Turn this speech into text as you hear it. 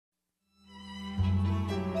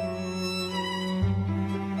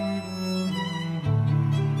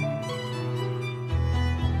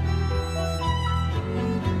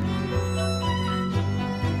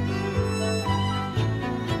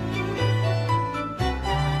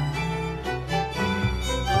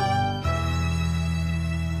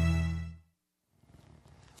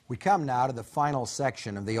come now to the final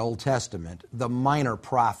section of the Old Testament, the minor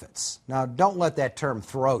prophets. Now, don't let that term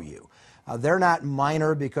throw you. They're not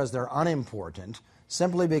minor because they're unimportant,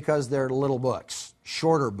 simply because they're little books,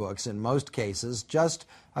 shorter books in most cases, just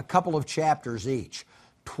a couple of chapters each.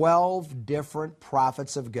 12 different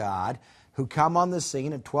prophets of God who come on the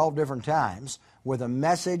scene at 12 different times with a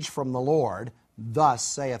message from the Lord, thus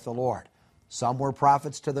saith the Lord. Some were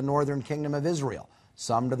prophets to the northern kingdom of Israel,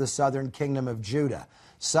 some to the southern kingdom of Judah.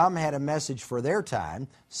 Some had a message for their time,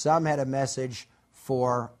 some had a message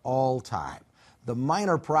for all time. The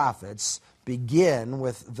minor prophets begin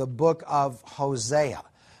with the book of Hosea.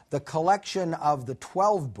 The collection of the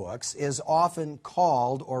 12 books is often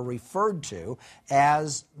called or referred to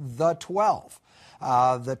as the 12.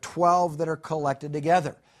 The 12 that are collected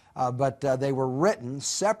together, but they were written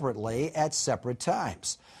separately at separate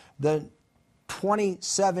times. The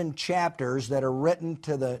 27 chapters that are written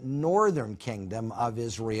to the northern kingdom of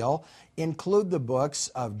Israel include the books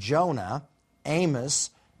of Jonah,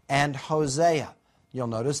 Amos, and Hosea. You'll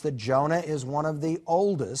notice that Jonah is one of the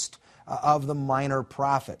oldest of the minor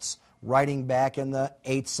prophets, writing back in the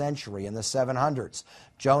 8th century, in the 700s.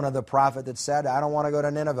 Jonah, the prophet that said, I don't want to go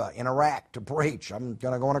to Nineveh in Iraq to preach. I'm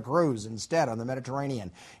going to go on a cruise instead on the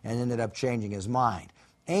Mediterranean, and ended up changing his mind.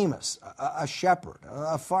 Amos, a shepherd,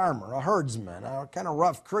 a farmer, a herdsman, a kind of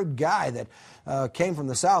rough, crude guy that came from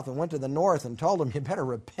the south and went to the north and told him, you better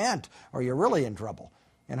repent or you're really in trouble.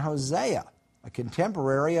 And Hosea, a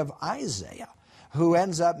contemporary of Isaiah, who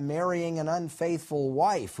ends up marrying an unfaithful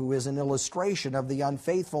wife, who is an illustration of the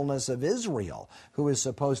unfaithfulness of Israel, who is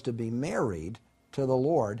supposed to be married to the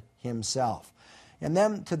Lord himself. And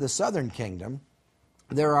then to the southern kingdom,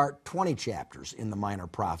 there are 20 chapters in the minor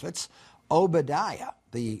prophets. Obadiah,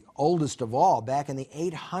 the oldest of all, back in the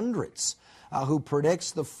 800s, who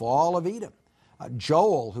predicts the fall of Edom.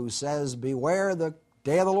 Joel, who says, beware, the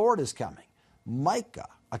day of the Lord is coming. Micah,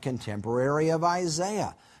 a contemporary of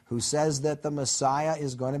Isaiah, who says that the Messiah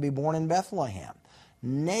is going to be born in Bethlehem.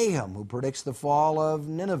 Nahum, who predicts the fall of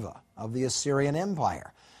Nineveh, of the Assyrian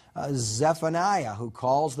Empire. Zephaniah, who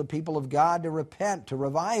calls the people of God to repent, to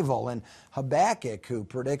revival. And Habakkuk, who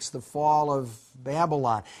predicts the fall of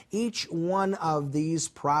Babylon. Each one of these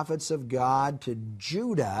prophets of God to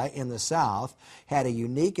Judah in the south had a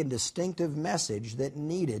unique and distinctive message that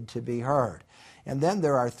needed to be heard. And then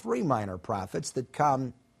there are 3 minor prophets that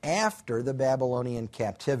come after the Babylonian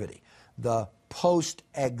captivity, the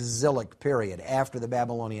post-exilic period, after the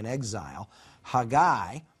Babylonian exile.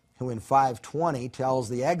 Haggai, who in 520 tells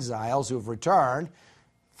the exiles who have returned,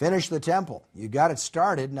 finish the temple. You got it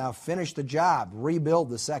started, now finish the job, rebuild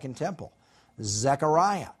the second temple.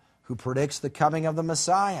 Zechariah, who predicts the coming of the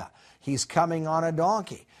Messiah. He's coming on a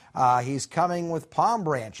donkey. He's coming with palm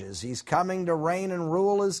branches. He's coming to reign and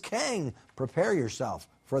rule as king. Prepare yourself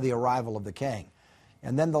for the arrival of the king.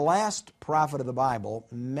 And then the last prophet of the Bible,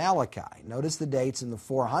 Malachi. Notice the dates in the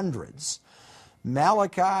 400s.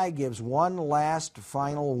 Malachi gives one last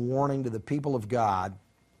final warning to the people of God.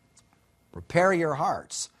 Prepare your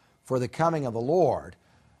hearts for the coming of the Lord,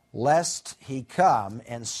 lest he come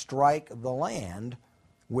and strike the land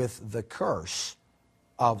with the curse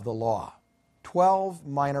of the law. 12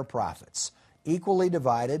 minor prophets, equally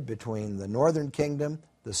divided between the northern kingdom,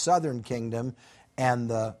 the southern kingdom, and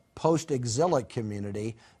the post-exilic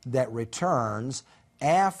community that returns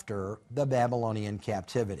after the Babylonian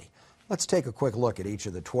captivity. Let's take a quick look at each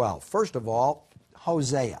of the 12. First of all,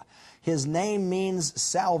 Hosea. His name means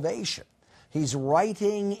salvation. He's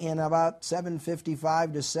writing in about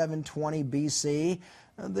 755 to 720 BC,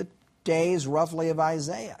 the days roughly of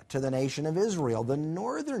Isaiah, to the nation of Israel. The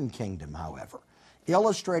northern kingdom, however,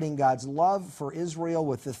 illustrating God's love for Israel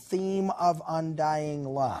with the theme of undying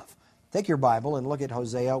love. Take your Bible and look at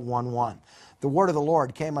Hosea 1:1. The word of the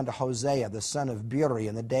Lord came unto Hosea, the son of Beeri,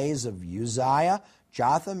 in the days of Uzziah,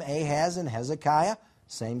 Jotham, Ahaz, and Hezekiah,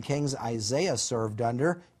 same kings Isaiah served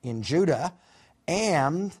under in Judah,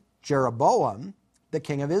 and Jeroboam, the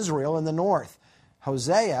king of Israel in the north.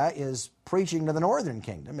 Hosea is preaching to the northern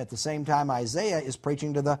kingdom. At the same time, Isaiah is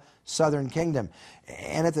preaching to the southern kingdom.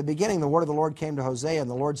 And at the beginning, the word of the Lord came to Hosea, and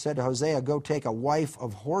the Lord said to Hosea, go take a wife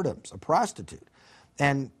of whoredoms, a prostitute,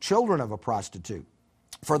 and children of a prostitute.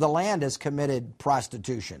 For the land has committed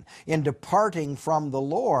prostitution in departing from the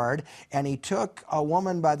Lord. And he took a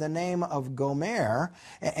woman by the name of Gomer,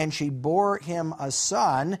 and she bore him a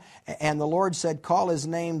son. And the Lord said, call his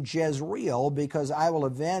name Jezreel, because I will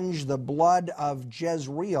avenge the blood of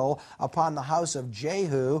Jezreel upon the house of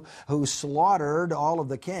Jehu, who slaughtered all of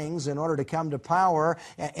the kings in order to come to power.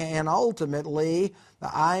 And ultimately,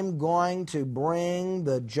 I'm going to bring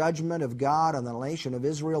the judgment of God on the nation of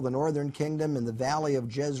Israel, the northern kingdom, in the valley of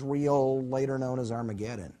Jezreel, later known as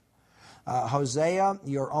Armageddon. Hosea,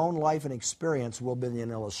 your own life and experience will be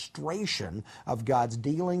an illustration of God's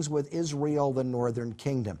dealings with Israel, the northern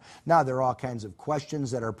kingdom. Now, there are all kinds of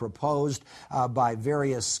questions that are proposed by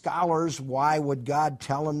various scholars. Why would God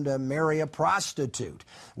tell him to marry a prostitute?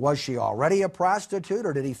 Was she already a prostitute,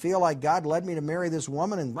 or did he feel like God led me to marry this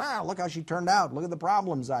woman, and wow, look how she turned out. Look at the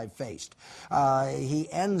problems I've faced. He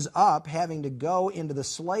ends up having to go into the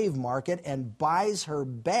slave market and buys her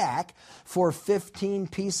back for 15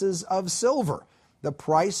 pieces of silver, the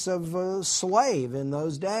price of a slave in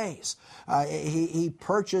those days. He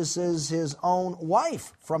purchases his own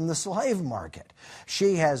wife from the slave market.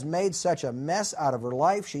 She has made such a mess out of her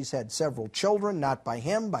life. She's had several children, not by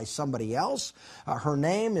him, by somebody else. Her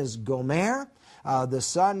name is Gomer. The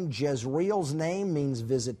son Jezreel's name means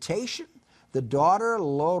visitation. The daughter,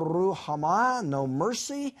 Lo Ruhamah, no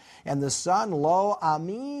mercy. And the son, Lo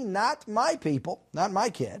Ami, not my people, not my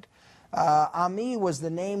kid. Ami was the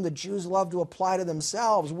name the Jews love to apply to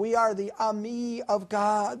themselves. We are the Ami of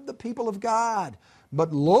God, the people of God.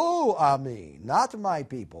 But Lo Ami, not my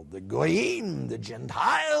people, the Goyim, the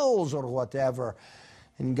Gentiles, or whatever.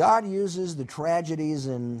 And God uses the tragedies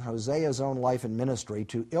in Hosea's own life and ministry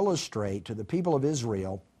to illustrate to the people of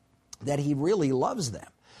Israel that he really loves them.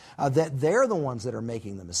 That they're the ones that are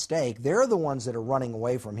making the mistake. They're the ones that are running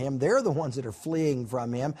away from him. They're the ones that are fleeing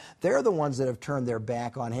from him. They're the ones that have turned their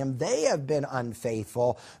back on him. They have been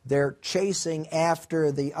unfaithful. They're chasing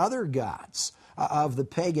after the other gods of the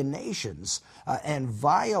pagan nations and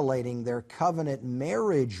violating their covenant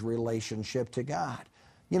marriage relationship to God.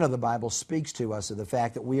 You know, the Bible speaks to us of the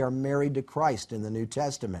fact that we are married to Christ in the New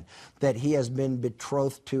Testament, that he has been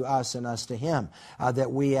betrothed to us and us to him,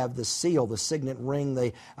 that we have the seal, the signet ring,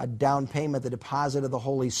 the down payment, the deposit of the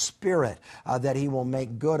Holy Spirit, that he will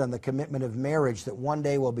make good on the commitment of marriage, that one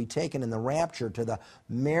day will be taken in the rapture to the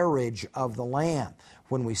marriage of the Lamb,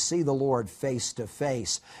 when we see the Lord face to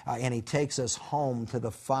face, and he takes us home to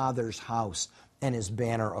the Father's house, and his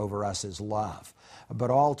banner over us is love. But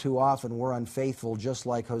all too often we're unfaithful, just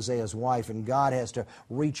like Hosea's wife, and God has to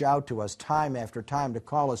reach out to us time after time to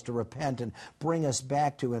call us to repent and bring us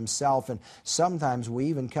back to himself. And sometimes we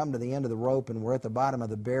even come to the end of the rope and we're at the bottom of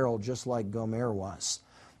the barrel, just like Gomer was.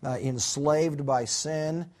 Enslaved by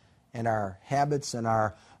sin and our habits and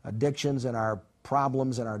our addictions and our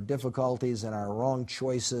problems and our difficulties and our wrong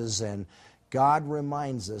choices. And God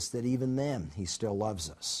reminds us that even then he still loves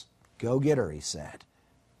us. Go get her, he said,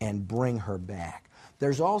 and bring her back.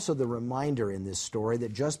 There's also the reminder in this story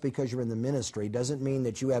that just because you're in the ministry doesn't mean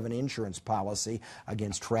that you have an insurance policy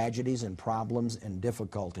against tragedies and problems and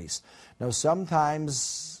difficulties. No,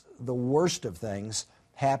 sometimes the worst of things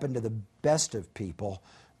happen to the best of people,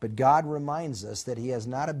 but God reminds us that he has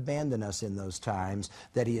not abandoned us in those times,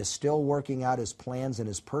 that he is still working out his plans and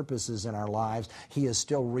his purposes in our lives. He is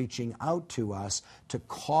still reaching out to us to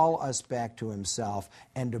call us back to himself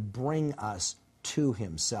and to bring us to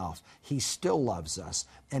himself. He still loves us,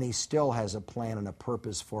 and he still has a plan and a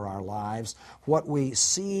purpose for our lives. What we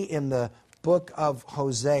see in the book of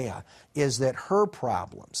Hosea is that her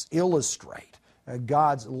problems illustrate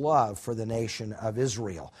God's love for the nation of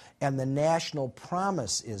Israel. And the national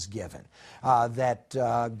promise is given that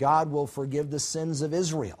God will forgive the sins of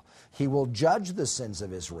Israel. He will judge the sins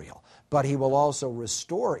of Israel, but he will also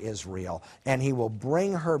restore Israel, and he will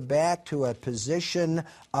bring her back to a position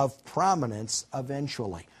of prominence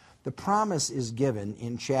eventually. The promise is given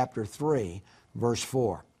in chapter 3, verse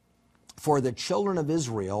 4. For the children of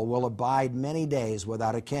Israel will abide many days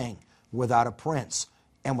without a king, without a prince,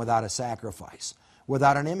 and without a sacrifice,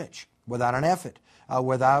 without an image, without an ephod,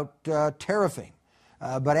 without teraphim.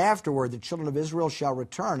 But afterward the children of Israel shall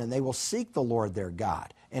return, and they will seek the Lord their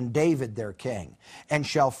God, and David their king, and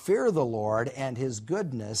shall fear the Lord and his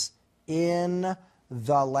goodness in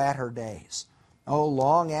the latter days. Oh,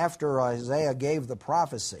 long after Isaiah gave the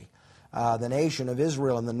prophecy, the nation of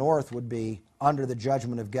Israel in the north would be under the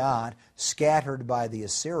judgment of God, scattered by the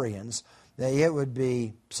Assyrians. It would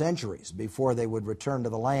be centuries before they would return to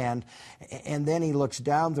the land. And then he looks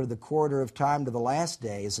down through the corridor of time to the last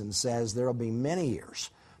days and says there will be many years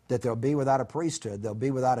that they'll be without a priesthood, they'll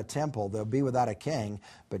be without a temple, they'll be without a king,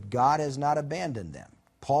 but God has not abandoned them.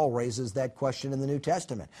 Paul raises that question in the New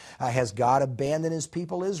Testament. Has God abandoned his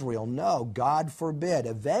people Israel? No, God forbid.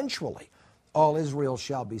 Eventually, all Israel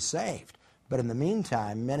shall be saved. But in the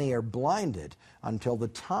meantime, many are blinded until the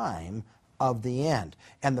time of the end.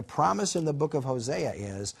 And the promise in the book of Hosea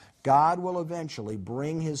is God will eventually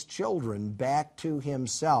bring his children back to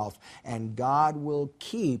himself, and God will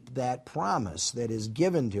keep that promise that is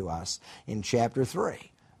given to us in chapter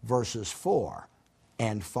 3, verses 4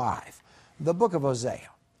 and 5. The book of Hosea,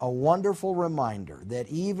 a wonderful reminder that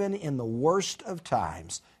even in the worst of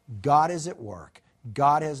times, God is at work.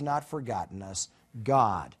 God has not forgotten us.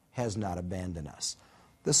 God has not abandoned us.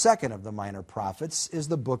 The second of the minor prophets is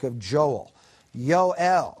the book of Joel.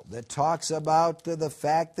 Yoel, that talks about the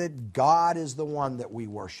fact that God is the one that we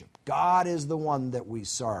worship. God is the one that we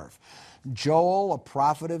serve. Joel, a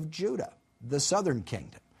prophet of Judah, the southern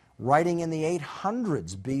kingdom, writing in the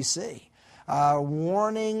 800s BC,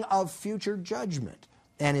 warning of future judgment.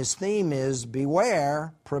 And his theme is,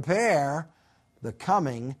 beware, prepare, the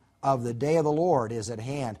coming of the day of the Lord is at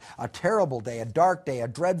hand. A terrible day, a dark day, a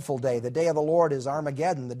dreadful day. The day of the Lord is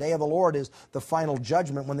Armageddon. The day of the Lord is the final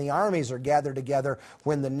judgment, when the armies are gathered together,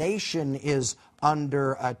 when the nation is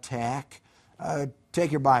under attack.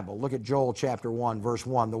 Take your Bible. Look at Joel chapter 1, verse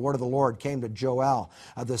 1. The word of the Lord came to Joel,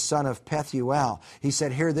 the son of Pethuel. He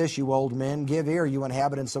said, hear this, you old men. Give ear, you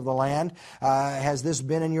inhabitants of the land. Has this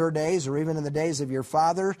been in your days, or even in the days of your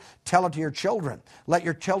father? Tell it to your children. Let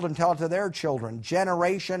your children tell it to their children.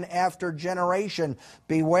 Generation after generation,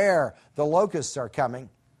 beware. The locusts are coming.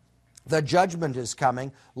 The judgment is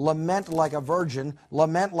coming. Lament like a virgin.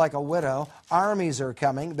 Lament like a widow. Armies are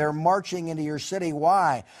coming. They're marching into your city.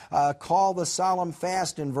 Why? Call the solemn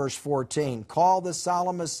fast in verse 14. Call the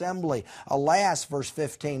solemn assembly. Alas, verse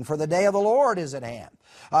 15, for the day of the Lord is at hand.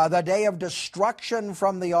 The day of destruction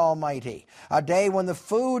from the Almighty. A day when the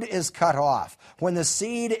food is cut off, when the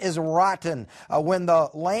seed is rotten, when the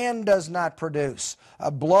land does not produce.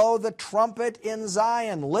 Blow the trumpet in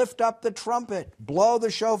Zion. Lift up the trumpet. Blow the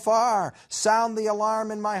shofar. Sound the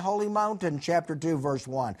alarm in my holy mountain. Chapter 2, verse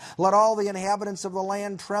 1. Let all the inhabitants of the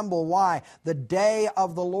land tremble. Why? The day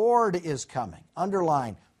of the Lord is coming.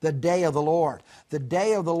 Underline, the day of the Lord. The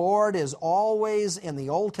day of the Lord is always, in the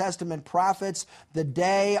Old Testament prophets, the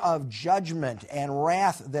day of judgment and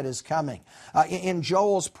wrath that is coming. In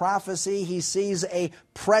Joel's prophecy, he sees a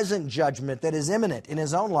present judgment that is imminent in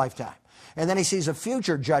his own lifetime. And then he sees a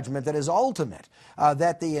future judgment that is ultimate,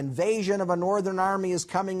 that the invasion of a northern army is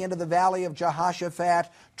coming into the valley of Jehoshaphat.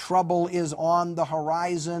 Trouble is on the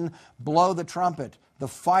horizon. Blow the trumpet. The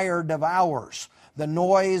fire devours. The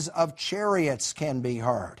noise of chariots can be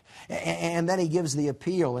heard. And then he gives the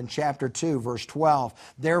appeal in chapter 2, verse 12.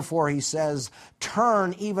 Therefore, he says,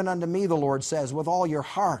 turn even unto me, the Lord says, with all your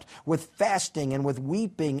heart, with fasting and with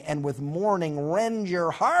weeping and with mourning. Rend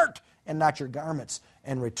your heart and not your garments,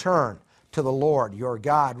 and return to the Lord your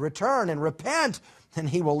God. Return and repent, and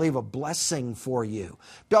he will leave a blessing for you.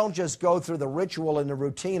 Don't just go through the ritual and the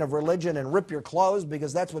routine of religion and rip your clothes,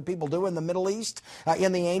 because that's what people do in the Middle East,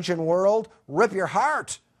 in the ancient world. Rip your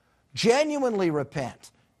heart. Genuinely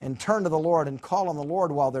repent and turn to the Lord and call on the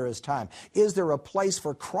Lord while there is time. Is there a place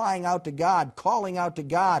for crying out to God, calling out to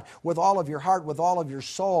God with all of your heart, with all of your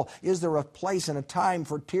soul? Is there a place and a time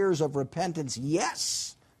for tears of repentance?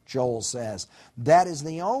 Yes, Joel says. That is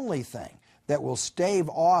the only thing that will stave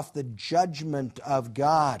off the judgment of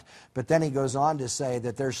God. But then he goes on to say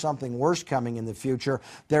that there's something worse coming in the future.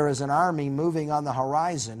 There is an army moving on the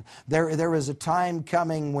horizon. There is a time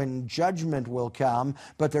coming when judgment will come,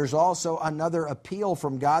 but there's also another appeal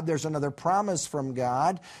from God. There's another promise from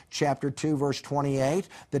God. Chapter 2, verse 28,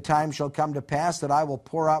 the time shall come to pass that I will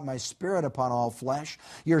pour out my spirit upon all flesh.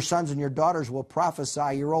 Your sons and your daughters will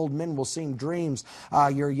prophesy. Your old men will see dreams.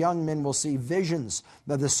 Your young men will see visions.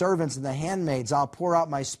 The servants and the handmaids, I'll pour out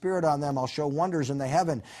my spirit on them. I'll show wonders in the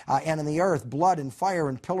heaven and in the earth, blood and fire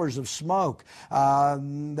and pillars of smoke.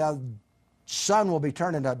 The sun will be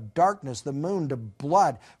turned into darkness, the moon to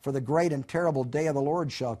blood, for the great and terrible day of the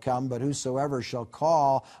Lord shall come, but whosoever shall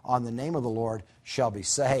call on the name of the Lord shall be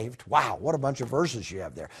saved. Wow, what a bunch of verses you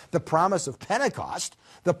have there. The promise of Pentecost,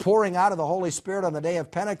 the pouring out of the Holy Spirit on the day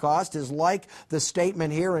of Pentecost, is like the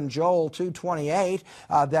statement here in Joel 2:28,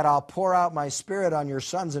 that I'll pour out my spirit on your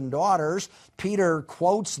sons and daughters. Peter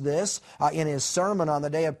quotes this in his sermon on the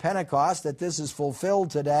day of Pentecost, that this is fulfilled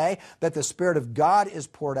today, that the Spirit of God is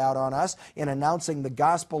poured out on us in announcing the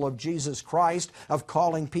gospel of Jesus Christ, of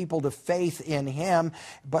calling people to faith in Him.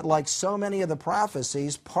 But like so many of the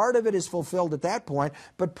prophecies, part of it is fulfilled at that point,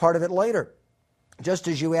 but part of it later. Just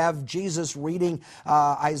as you have Jesus reading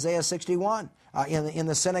Isaiah 61 in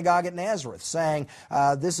the synagogue at Nazareth, saying,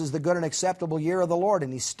 this is the good and acceptable year of the Lord,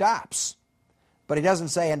 and he stops. But he doesn't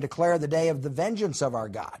say, and declare the day of the vengeance of our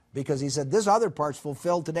God, because he said, this other part's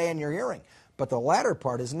fulfilled today in your hearing, but the latter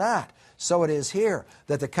part is not. So it is here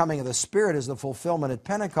that the coming of the Spirit is the fulfillment at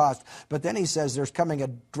Pentecost. But then he says there's coming a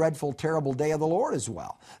dreadful, terrible day of the Lord as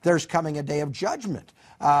well. There's coming a day of judgment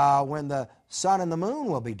when the sun and the moon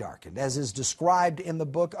will be darkened, as is described in the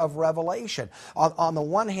book of Revelation. On the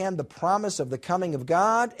one hand, the promise of the coming of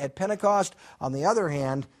God at Pentecost. On the other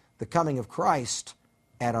hand, the coming of Christ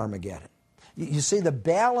at Armageddon. You see, the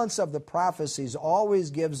balance of the prophecies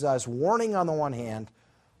always gives us warning on the one hand,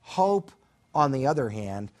 hope on the other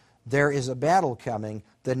hand. There is a battle coming.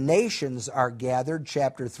 The nations are gathered,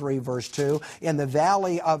 chapter 3, verse 2, in the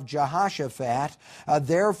valley of Jehoshaphat.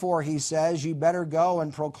 Therefore, he says, you better go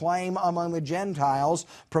and proclaim among the Gentiles,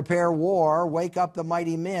 prepare war, wake up the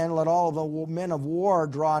mighty men, let all the men of war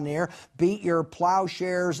draw near, beat your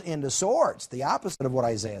plowshares into swords, the opposite of what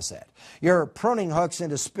Isaiah said. Your pruning hooks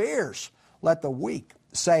into spears. Let the weak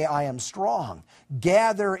say, I am strong.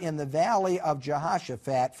 Gather in the valley of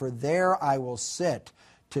Jehoshaphat, for there I will sit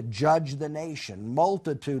to judge the nation.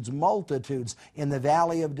 Multitudes, multitudes in the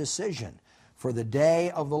valley of decision. For the day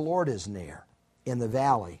of the Lord is near in the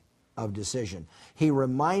valley of decision. He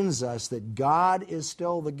reminds us that God is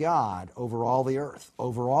still the God over all the earth,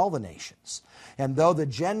 over all the nations. And though the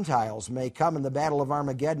Gentiles may come in the battle of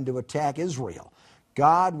Armageddon to attack Israel,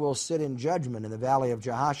 God will sit in judgment in the valley of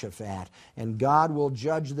Jehoshaphat, and God will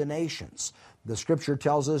judge the nations. The Scripture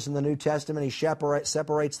tells us in the New Testament He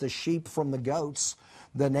separates the sheep from the goats,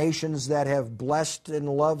 the nations that have blessed and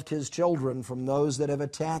loved His children from those that have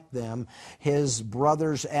attacked them, His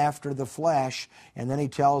brothers after the flesh. And then He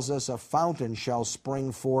tells us a fountain shall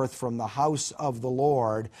spring forth from the house of the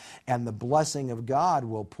Lord, and the blessing of God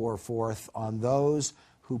will pour forth on those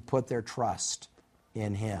who put their trust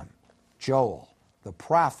in Him. Joel, the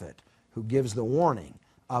prophet who gives the warning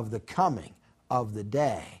of the coming of the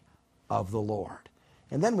day of the Lord.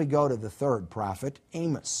 And then we go to the third prophet,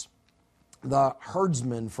 Amos, the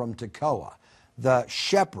herdsman from Tekoa, the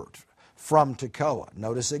shepherd from Tekoa.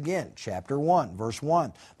 Notice again, chapter 1, verse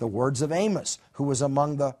 1, the words of Amos, who was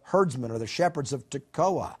among the herdsmen or the shepherds of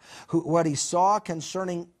Tekoa, what he saw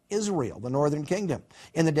concerning Israel, the northern kingdom,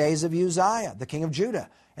 in the days of Uzziah, the king of Judah,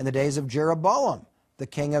 in the days of Jeroboam, the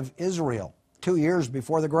king of Israel, 2 years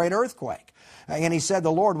before the great earthquake. And he said,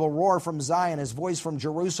 the Lord will roar from Zion, His voice from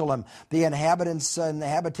Jerusalem. The inhabitants and the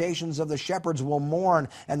habitations of the shepherds will mourn,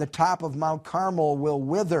 and the top of Mount Carmel will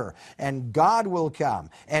wither. And God will come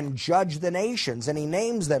and judge the nations. And he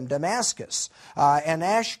names them Damascus, and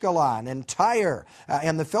Ashkelon, and Tyre,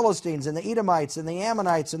 and the Philistines, and the Edomites, and the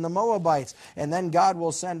Ammonites, and the Moabites. And then God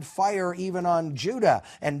will send fire even on Judah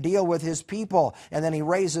and deal with His people. And then he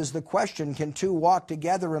raises the question, can two walk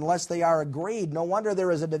together unless they are agreed? No wonder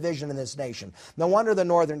there is a division in this nation. No wonder the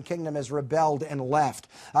northern kingdom has rebelled and left.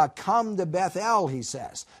 Come to Bethel, he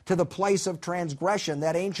says, to the place of transgression,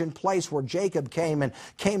 that ancient place where Jacob came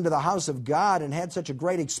to the house of God and had such a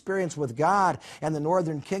great experience with God. And the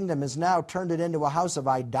northern kingdom has now turned it into a house of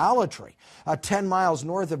idolatry. 10 miles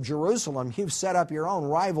north of Jerusalem, you've set up your own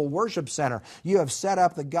rival worship center. You have set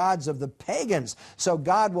up the gods of the pagans. So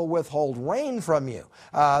God will withhold rain from you.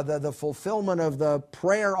 The fulfillment of the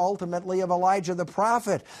prayer ultimately of Elijah the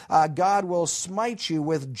prophet. God will smite you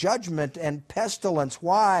with judgment and pestilence.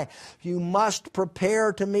 Why? You must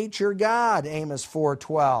prepare to meet your God, Amos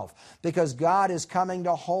 4:12, because God is coming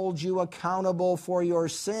to hold you accountable for your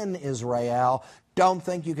sin, Israel. Don't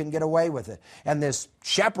think you can get away with it. And this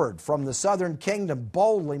shepherd from the southern kingdom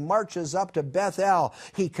boldly marches up to Bethel.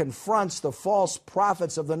 He confronts the false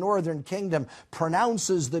prophets of the northern kingdom,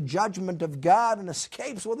 pronounces the judgment of God, and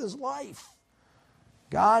escapes with his life.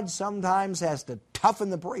 God sometimes has to toughen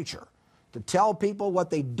the preacher to tell people what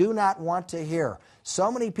they do not want to hear.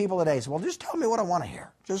 So many people today say, well, just tell me what I want to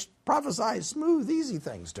hear. Just prophesy smooth, easy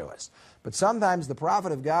things to us. But sometimes the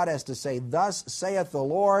prophet of God has to say, thus saith the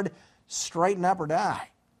Lord, straighten up or die.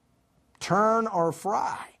 Turn or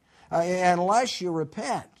fry. Unless you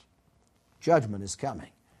repent, judgment is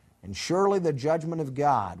coming. And surely the judgment of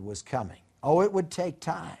God was coming. Oh, it would take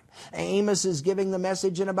time. Amos is giving the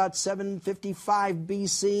message in about 755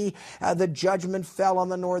 BC. The judgment fell on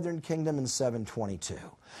the northern kingdom in 722.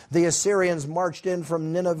 The Assyrians marched in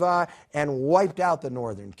from Nineveh and wiped out the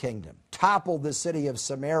northern kingdom, toppled the city of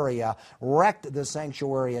Samaria, wrecked the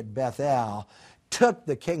sanctuary at Bethel, took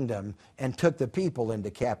the kingdom and took the people into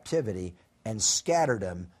captivity and scattered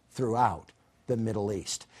them throughout the Middle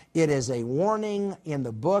East. It is a warning in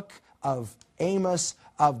the book of Amos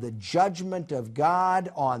of the judgment of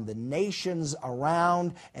God on the nations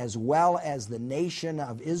around, as well as the nation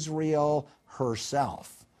of Israel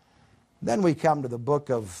herself. Then we come to the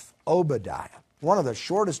book of Obadiah, one of the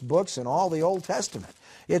shortest books in all the Old Testament.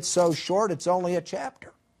 It's so short, it's only a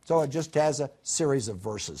chapter. So it just has a series of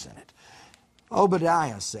verses in it.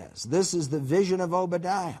 Obadiah says, this is the vision of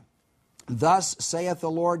Obadiah. Thus saith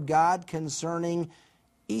the Lord God concerning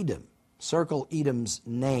Edom. Circle Edom's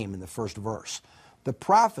name in the first verse. The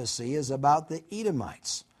prophecy is about the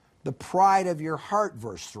Edomites. The pride of your heart,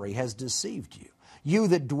 verse 3, has deceived you. You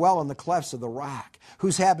that dwell in the clefts of the rock,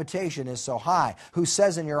 whose habitation is so high, who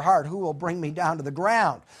says in your heart, who will bring me down to the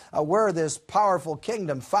ground? We're this powerful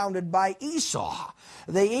kingdom founded by Esau.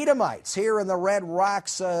 The Edomites here in the red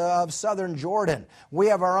rocks of southern Jordan. We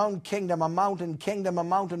have our own kingdom, a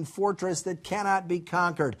mountain fortress that cannot be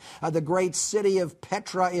conquered. The great city of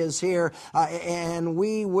Petra is here, and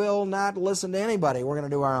we will not listen to anybody. We're going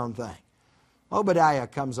to do our own thing. Obadiah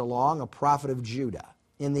comes along, a prophet of Judah,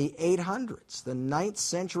 in the 800s, the 9th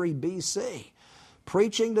century B.C.,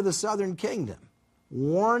 preaching to the southern kingdom,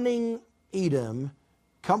 warning Edom,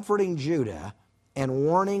 comforting Judah, and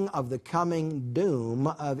warning of the coming doom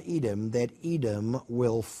of Edom, that Edom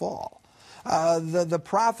will fall. The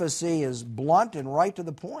prophecy is blunt and right to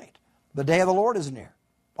the point. The day of the Lord is near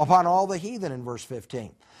upon all the heathen, in verse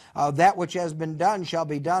 15. That which has been done shall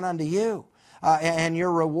be done unto you, and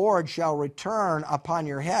your reward shall return upon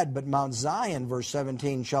your head, but Mount Zion, verse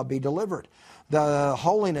 17, shall be delivered. The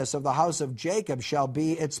holiness of the house of Jacob shall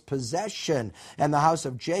be its possession, and the house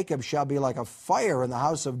of Jacob shall be like a fire, and the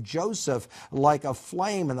house of Joseph like a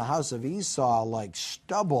flame, and the house of Esau like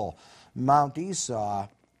stubble. Mount Esau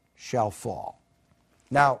shall fall.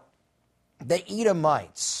 Now, the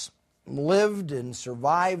Edomites lived and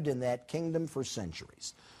survived in that kingdom for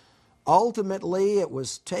centuries. Ultimately, it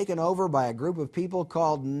was taken over by a group of people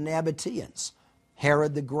called Nabateans.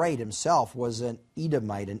 Herod the Great himself was an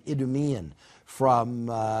Edomite, an Idumean, from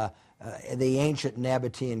the ancient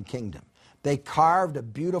Nabatean kingdom. They carved a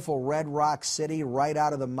beautiful red rock city right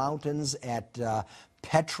out of the mountains at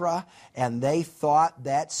Petra, and they thought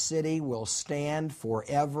that city will stand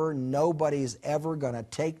forever. Nobody's ever going to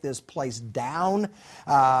take this place down.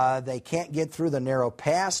 They can't get through the narrow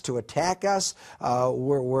pass to attack us.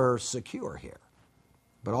 We're secure here.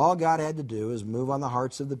 But all God had to do is move on the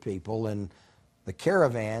hearts of the people, and the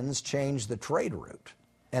caravans changed the trade route,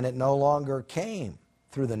 and it no longer came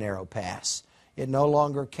through the narrow pass. It no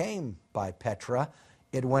longer came by Petra.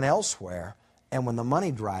 It went elsewhere, and when the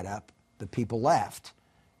money dried up, the people left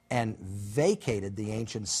and vacated the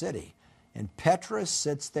ancient city. And Petra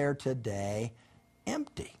sits there today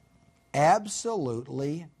empty,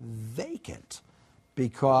 absolutely vacant,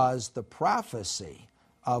 because the prophecy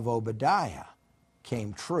of Obadiah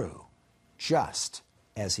came true just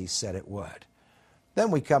as he said it would. Then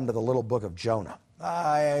we come to the little book of Jonah.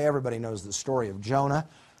 Everybody knows the story of Jonah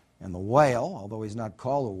and the whale, although he's not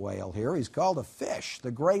called a whale here. He's called a fish,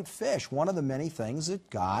 the great fish, one of the many things that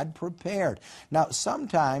God prepared. Now,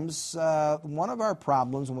 sometimes one of our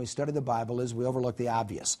problems when we study the Bible is we overlook the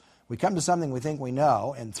obvious. We come to something we think we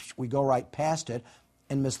know, and we go right past it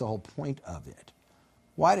and miss the whole point of it.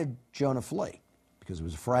 Why did Jonah flee? Because he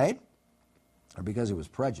was afraid, or because he was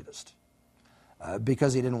prejudiced?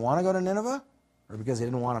 Because he didn't want to go to Nineveh, or because he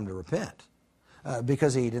didn't want them to repent?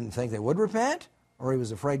 Because he didn't think they would repent, or he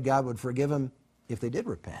was afraid God would forgive him if they did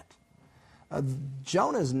repent?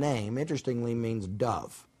 Jonah's name, interestingly, means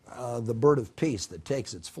dove, the bird of peace that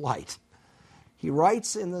takes its flight. He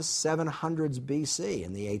writes in the 700s BC,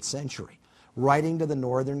 in the 8th century, writing to the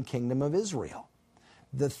northern kingdom of Israel.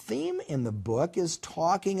 The theme in the book is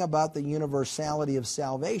talking about the universality of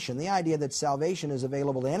salvation, the idea that salvation is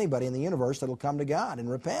available to anybody in the universe that will come to God and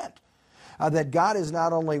repent. That God is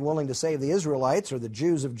not only willing to save the Israelites or the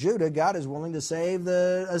Jews of Judah, God is willing to save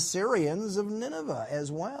the Assyrians of Nineveh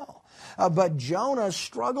as well. But Jonah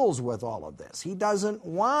struggles with all of this. He doesn't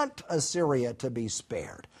want Assyria to be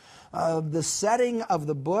spared. The setting of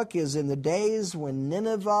the book is in the days when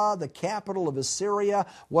Nineveh, the capital of Assyria,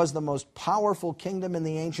 was the most powerful kingdom in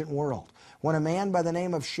the ancient world. When a man by the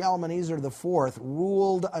name of Shalmaneser IV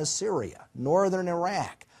ruled Assyria, northern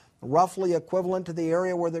Iraq, roughly equivalent to the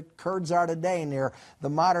area where the Kurds are today, near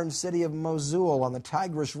the modern city of Mosul on the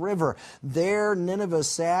Tigris River. There Nineveh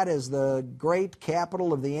sat as the great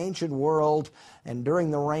capital of the ancient world, and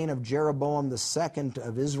during the reign of Jeroboam II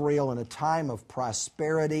of Israel, in a time of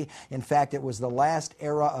prosperity. In fact, it was the last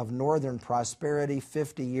era of northern prosperity,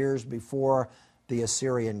 50 years before the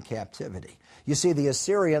Assyrian captivity. You see, the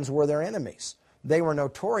Assyrians were their enemies. They were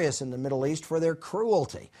notorious in the Middle East for their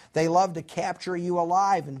cruelty. They loved to capture you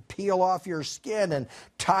alive and peel off your skin and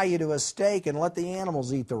tie you to a stake and let the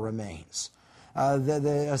animals eat the remains.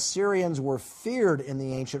 The Assyrians were feared in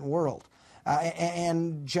the ancient world.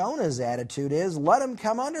 And Jonah's attitude is, let them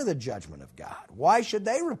come under the judgment of God. Why should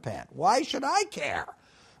they repent? Why should I care?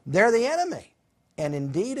 They're the enemy. And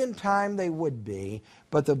indeed, in time they would be.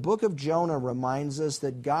 But the book of Jonah reminds us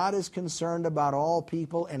that God is concerned about all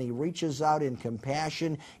people, and he reaches out in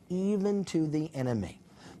compassion even to the enemy.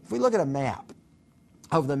 If we look at a map,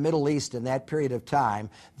 of the Middle East in that period of time,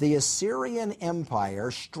 the Assyrian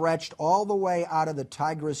Empire stretched all the way out of the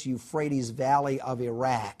Tigris-Euphrates Valley of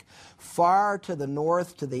Iraq, far to the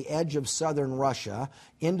north to the edge of southern Russia,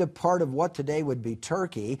 into part of what today would be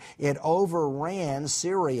Turkey. It overran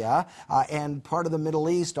Syria and part of the Middle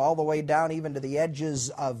East all the way down even to the edges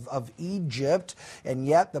of Egypt. And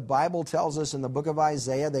yet the Bible tells us in the book of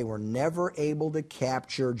Isaiah they were never able to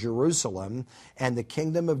capture Jerusalem, and the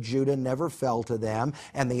kingdom of Judah never fell to them.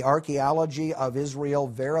 And the archaeology of Israel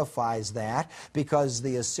verifies that, because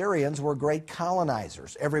the Assyrians were great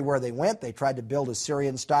colonizers. Everywhere they went, they tried to build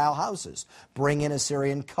Assyrian-style houses, bring in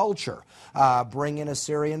Assyrian culture, bring in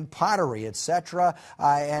Assyrian pottery, etc.,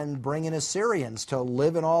 and bring in Assyrians to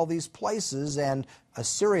live in all these places and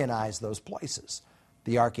Assyrianize those places.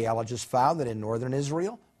 The archaeologists found that in northern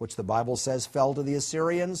Israel, which the Bible says fell to the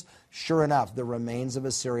Assyrians, sure enough, the remains of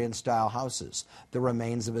Assyrian-style houses, the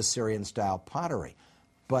remains of Assyrian-style pottery,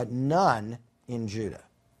 but none in Judah.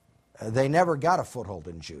 They never got a foothold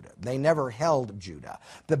in Judah. They never held Judah.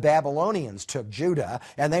 The Babylonians took Judah,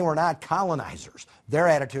 and they were not colonizers. Their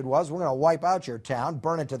attitude was, we're going to wipe out your town,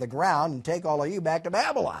 burn it to the ground, and take all of you back to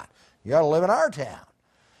Babylon. You got to live in our town.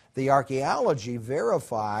 The archaeology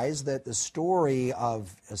verifies that the story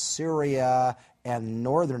of Assyria and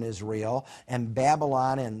northern Israel and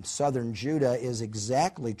Babylon and southern Judah is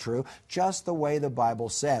exactly true, just the way the Bible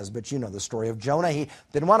says. But you know the story of Jonah. He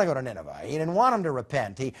didn't want to go to Nineveh. He didn't want him to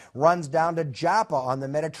repent. He runs down to Joppa on the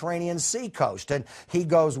Mediterranean Sea coast, and he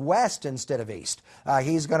goes west instead of east.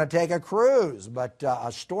 He's going to take a cruise, but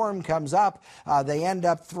a storm comes up. They end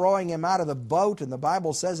up throwing him out of the boat, and the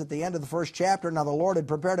Bible says at the end of the first chapter, now the Lord had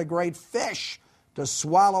prepared a great fish to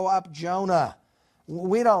swallow up Jonah.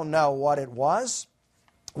 We don't know what it was.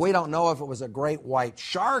 We don't know if it was a great white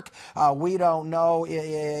shark. We don't know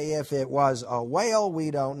if it was a whale. We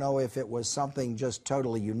don't know if it was something just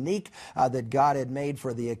totally unique that God had made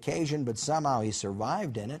for the occasion, but somehow he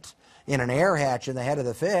survived in it. In an air hatch in the head of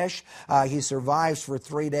the fish, he survives for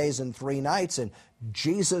 3 days and 3 nights, and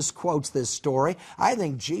Jesus quotes this story. I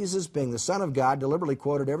think Jesus, being the Son of God, deliberately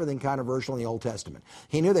quoted everything controversial in the Old Testament.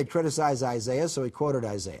 He knew they'd criticize Isaiah, so he quoted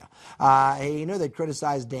Isaiah. He knew they'd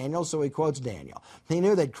criticize Daniel, so he quotes Daniel. He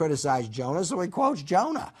knew they'd criticize Jonah, so he quotes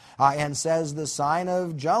Jonah and says the sign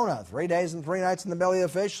of Jonah, 3 days and 3 nights in the belly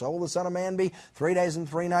of the fish, so will the Son of Man be 3 days and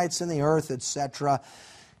 3 nights in the earth, etc.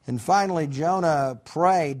 And finally, Jonah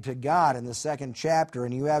prayed to God in the 2nd chapter,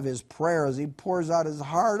 and you have his prayer as he pours out his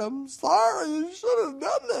heart. I'm sorry, you should have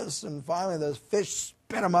done this. And finally, the fish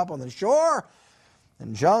spit him up on the shore,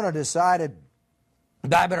 and Jonah decided,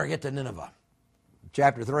 I better get to Nineveh.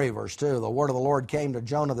 Chapter 3, verse 2, the word of the Lord came to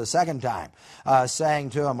Jonah the 2nd time, saying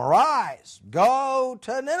to him, arise, go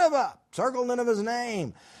to Nineveh. Circle Nineveh's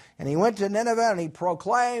name. And he went to Nineveh, and he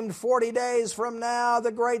proclaimed, 40 days from now,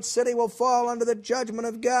 the great city will fall under the judgment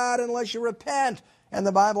of God unless you repent. And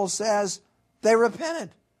the Bible says they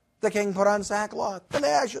repented. The king put on sackcloth and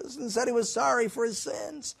ashes and said he was sorry for his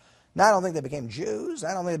sins. Now, I don't think they became Jews.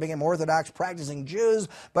 I don't think they became Orthodox practicing Jews,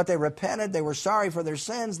 but they repented. They were sorry for their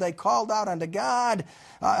sins. They called out unto God.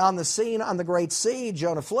 On the scene, on the great sea,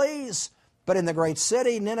 Jonah flees. But in the great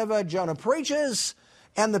city, Nineveh, Jonah preaches,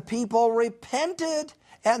 and the people repented.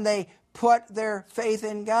 And they put their faith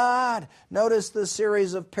in God. Notice the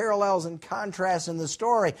series of parallels and contrasts in the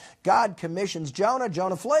story. God commissions Jonah.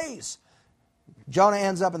 Jonah flees. Jonah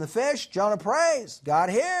ends up in the fish. Jonah prays.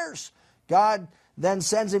 God hears. God then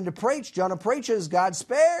sends him to preach. Jonah preaches. God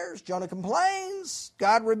spares. Jonah complains.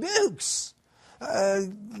 God rebukes.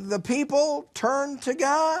 The people turn to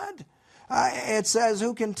God. It says,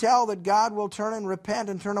 who can tell that God will turn and repent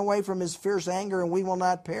and turn away from his fierce anger, and we will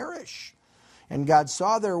not perish? And God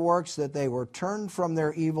saw their works, that they were turned from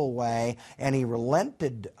their evil way, and he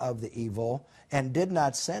relented of the evil and did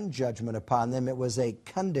not send judgment upon them. It was a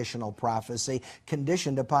conditional prophecy,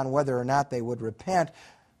 conditioned upon whether or not they would repent.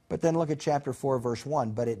 But then look at chapter 4, verse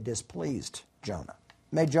 1. But it displeased Jonah.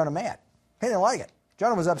 Made Jonah mad. He didn't like it.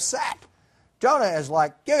 Jonah was upset. Jonah is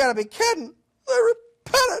like, you got to be kidding. They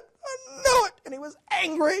repented. I knew it. And he was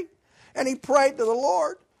angry. And he prayed to the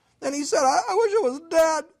Lord. And he said, I wish I was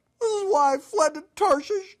dead. This is why I fled to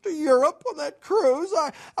Tarshish, to Europe, on that cruise.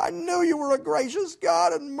 I knew you were a gracious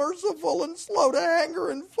God and merciful and slow to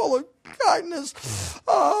anger and full of kindness.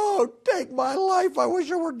 Oh, take my life. I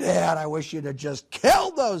wish I were dead. I wish you'd have just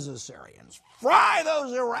killed those Assyrians. Fry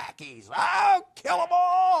those Iraqis. Oh, kill them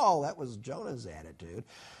all. That was Jonah's attitude.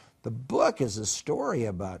 The book is a story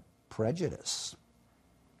about prejudice,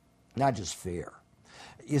 not just fear.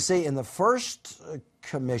 You see, in the first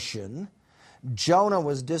commission, Jonah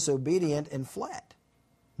was disobedient and fled.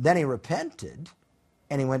 Then he repented,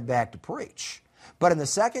 and he went back to preach. But in the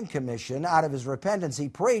second commission, out of his repentance, he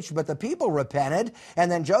preached, but the people repented,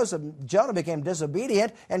 and then Jonah became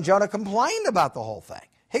disobedient, and Jonah complained about the whole thing.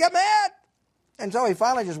 He got mad. And so he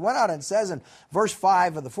finally just went out and says in verse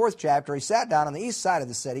 5 of the 4th chapter, he sat down on the east side of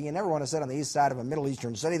the city. You never want to sit on the east side of a Middle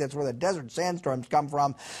Eastern city. That's where the desert sandstorms come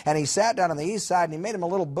from. And he sat down on the east side, and he made him a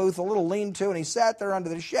little booth, a little lean-to, and he sat there under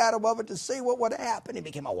the shadow of it to see what would happen. He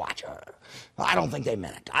became a watcher. I don't think they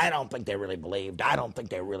meant it. I don't think they really believed. I don't think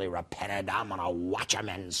they really repented. I'm going to watch them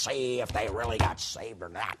and see if they really got saved or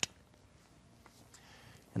not.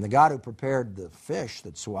 And the God who prepared the fish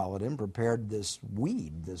that swallowed him prepared this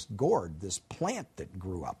weed, this gourd, this plant that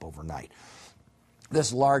grew up overnight.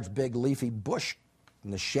 This large, big, leafy bush,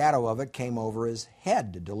 and the shadow of it came over his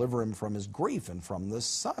head to deliver him from his grief and from the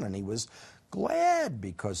sun. And he was glad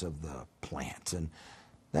because of the plant. And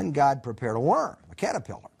then God prepared a worm, a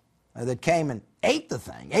caterpillar, that came and ate the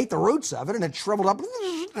thing, ate the roots of it, and it shriveled up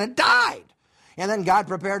and it died. And then God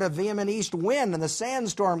prepared a vehement east wind, and the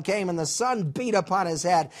sandstorm came, and the sun beat upon his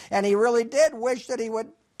head, and he really did wish that he would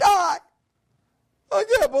die. I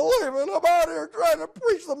can't believe it. I'm out here trying to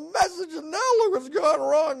preach the message, and now look what's gone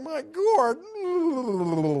wrong. My gourd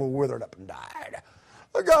withered up and died.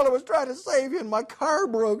 The God who was trying to save you, and my car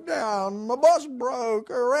broke down, my bus broke,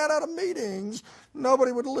 I ran out of meetings.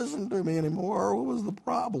 Nobody would listen to me anymore. What was the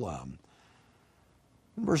problem?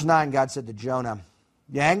 In verse 9, God said to Jonah,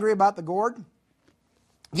 "You angry about the gourd?"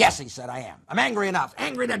 "Yes," he said, "I am. I'm angry enough.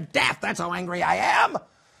 Angry to death. That's how angry I am.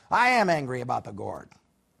 I am angry about the gourd."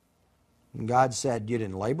 And God said, "You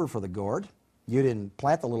didn't labor for the gourd. You didn't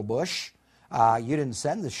plant the little bush. You didn't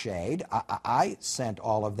send the shade. I sent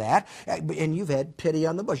all of that. And you've had pity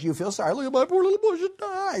on the bush. You feel sorry. Look at my poor little bush. It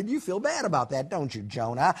died. You feel bad about that, don't you,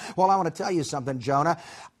 Jonah? Well, I want to tell you something, Jonah.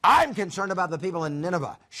 I'm concerned about the people in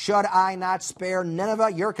Nineveh. Should I not spare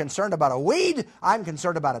Nineveh? You're concerned about a weed. I'm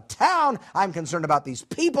concerned about a town. I'm concerned about these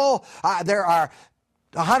people. There are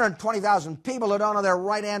 120,000 people who don't know their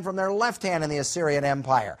right hand from their left hand in the Assyrian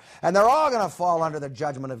Empire. And they're all going to fall under the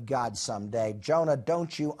judgment of God someday. Jonah,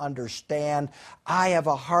 don't you understand? I have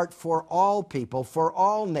a heart for all people, for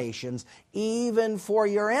all nations, even for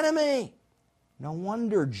your enemy. No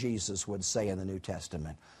wonder Jesus would say in the New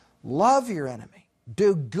Testament, love your enemy,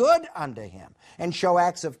 do good unto him, and show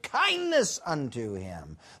acts of kindness unto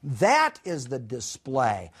him. That is the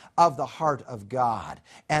display of the heart of God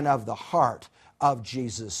and of the heart of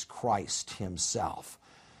Jesus Christ himself.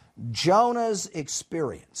 Jonah's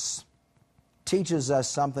experience teaches us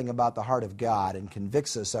something about the heart of God and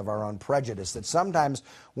convicts us of our own prejudice, that sometimes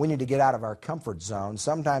we need to get out of our comfort zone.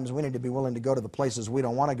 Sometimes we need to be willing to go to the places we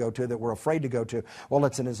don't want to go to, that we're afraid to go to. Well,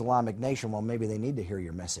 it's an Islamic nation. Well, maybe they need to hear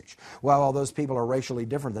your message. Well, all those people are racially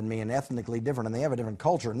different than me and ethnically different, and they have a different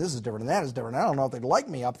culture, and this is different, and that is different. I don't know if they'd like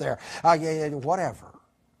me up there. Whatever.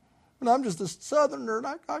 And I'm just a southerner, and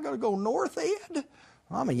I got to go north, Ed.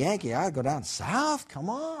 I'm a Yankee. I go down south. Come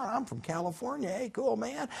on. I'm from California. Hey, cool,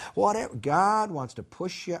 man. Whatever. God wants to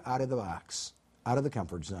push you out of the box, out of the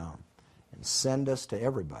comfort zone, and send us to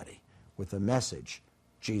everybody with the message,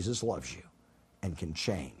 Jesus loves you and can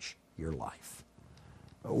change your life.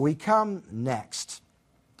 We come next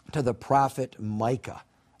to the prophet Micah,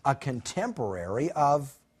 a contemporary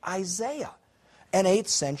of Isaiah, an 8th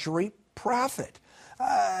century prophet.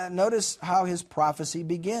 Notice how his prophecy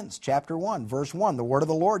begins. Chapter 1, verse 1. The word of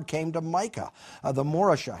the Lord came to Micah, the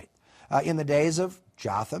Morashite, in the days of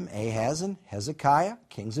Jotham, Ahaz, and Hezekiah,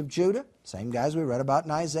 kings of Judah, same guys we read about in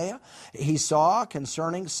Isaiah. He saw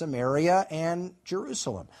concerning Samaria and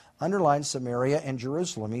Jerusalem. Underline Samaria and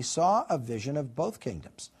Jerusalem. He saw a vision of both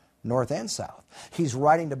kingdoms, north and south. He's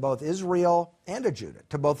writing to both Israel and to Judah,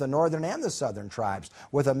 to both the northern and the southern tribes,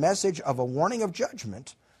 with a message of a warning of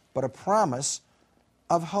judgment, but a promise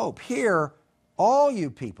of hope. Hear, all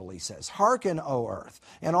you people, he says, hearken, O earth,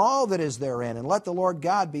 and all that is therein, and let the Lord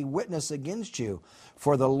God be witness against you,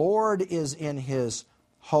 for the Lord is in his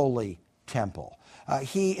holy temple.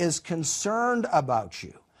 He is concerned about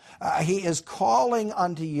you. He is calling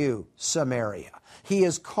unto you, Samaria. He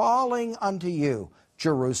is calling unto you,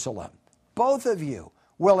 Jerusalem. Both of you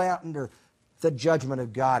will enter the judgment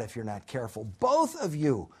of God if you're not careful. Both of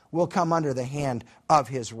you will come under the hand of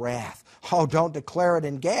his wrath. Oh, don't declare it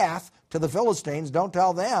in Gath to the Philistines. Don't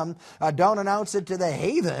tell them. Don't announce it to the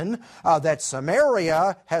heathen that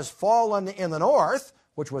Samaria has fallen in the north,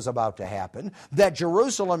 which was about to happen, that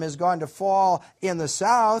Jerusalem is going to fall in the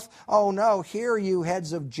south. Oh no, hear you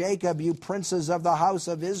heads of Jacob, you princes of the house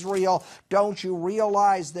of Israel. Don't you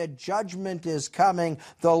realize that judgment is coming?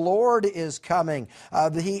 The Lord is coming.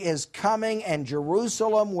 He is coming, and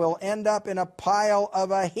Jerusalem will end up in a pile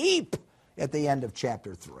of a heap at the end of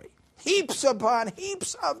chapter 3. Heaps upon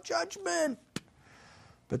heaps of judgment.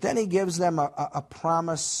 But then he gives them a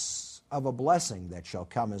promise of a blessing that shall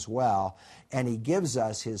come as well. And he gives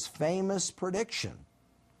us his famous prediction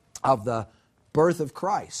of the birth of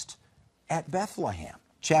Christ at Bethlehem.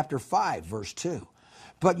 Chapter 5, verse 2.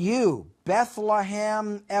 But you,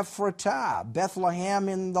 Bethlehem Ephratah, Bethlehem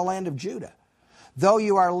in the land of Judah, though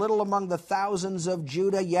you are little among the thousands of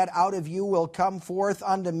Judah, yet out of you will come forth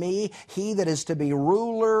unto me he that is to be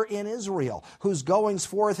ruler in Israel, whose goings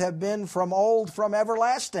forth have been from old, from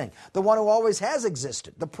everlasting. The one who always has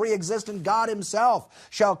existed, the pre-existent God himself,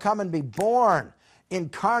 shall come and be born,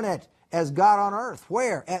 incarnate as God on earth.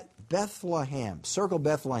 Where? At Bethlehem. Circle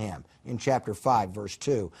Bethlehem in chapter 5, verse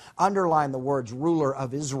 2. Underline the words ruler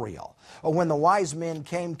of Israel. When the wise men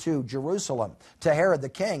came to Jerusalem to Herod the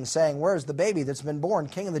king, saying, where's the baby that's been born,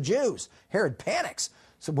 king of the Jews? Herod panics.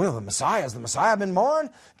 Said, well, has the Messiah been born?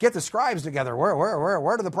 Get the scribes together.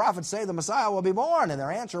 Where do the prophets say the Messiah will be born? And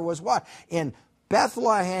their answer was what? In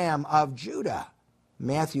Bethlehem of Judah.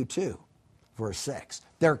 Matthew 2, verse 6.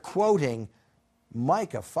 They're quoting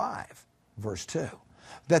Micah 5, verse 2.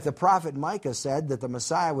 That the prophet Micah said that the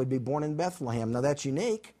Messiah would be born in Bethlehem. Now that's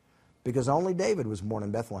unique because only David was born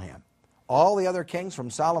in Bethlehem. All the other kings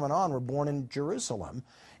from Solomon on were born in Jerusalem.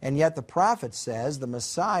 And yet the prophet says the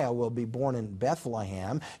Messiah will be born in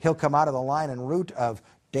Bethlehem. He'll come out of the line and root of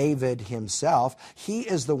David himself. He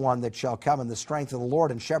is the one that shall come in the strength of the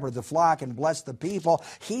Lord and shepherd the flock and bless the people.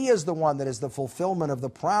 He is the one that is the fulfillment of the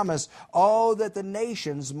promise. Oh, that the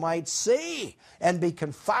nations might see and be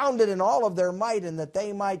confounded in all of their might, and that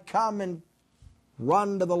they might come and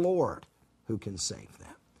run to the Lord who can save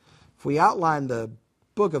them. If we outline the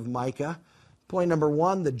book of Micah, point number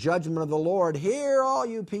 1, the judgment of the Lord. Hear, all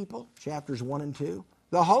you people, chapters 1 and 2.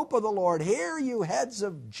 The hope of the Lord. Hear, you heads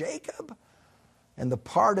of Jacob. And the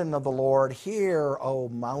pardon of the Lord. Hear, O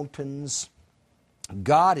mountains.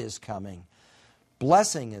 God is coming.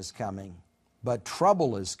 Blessing is coming. But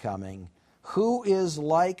trouble is coming. Who is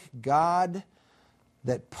like God,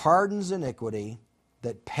 that pardons iniquity,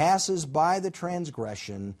 that passes by the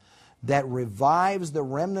transgression, that revives the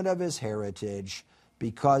remnant of his heritage,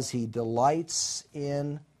 because he delights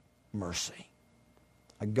in mercy.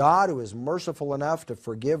 A God who is merciful enough to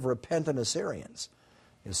forgive repentant Assyrians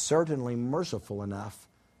is certainly merciful enough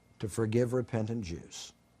to forgive repentant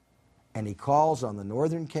Jews. And he calls on the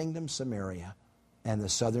northern kingdom, Samaria, and the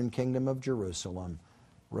southern kingdom of Jerusalem,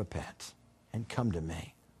 repent and come to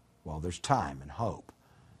me while there's time and hope,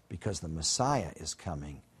 because the Messiah is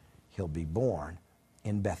coming. He'll be born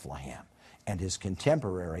in Bethlehem. And his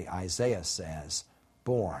contemporary Isaiah says,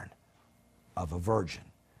 born of a virgin.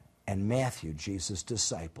 And Matthew, Jesus'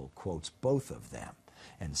 disciple, quotes both of them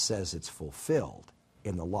and says it's fulfilled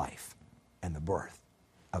in the life and the birth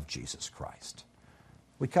of Jesus Christ.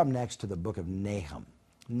 We come next to the book of Nahum.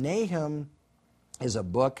 Nahum is a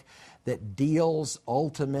book that deals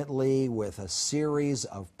ultimately with a series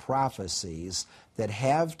of prophecies that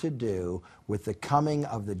have to do with the coming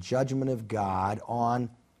of the judgment of God on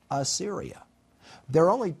Assyria. There are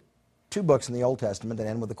only 2 books in the Old Testament that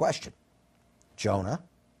end with a question. Jonah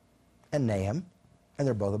and Nahum, and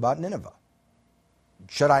they're both about Nineveh.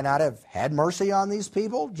 Should I not have had mercy on these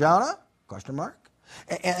people, Jonah? Question mark.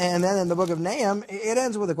 And then in the book of Nahum, it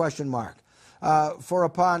ends with a question mark. For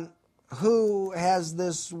upon who has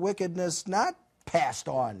this wickedness not passed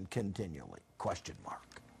on continually? Question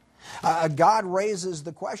mark. God raises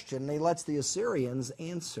the question, and he lets the Assyrians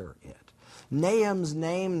answer it. Nahum's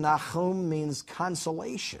name, Nahum, means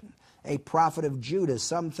consolation, a prophet of Judah.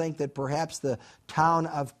 Some think that perhaps the town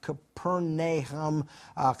of Capernaum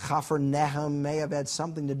may have had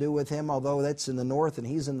something to do with him, although that's in the north and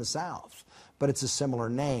he's in the south. But it's a similar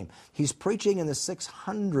name. He's preaching in the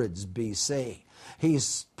 600s BC.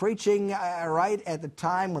 He's preaching right at the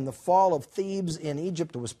time when the fall of Thebes in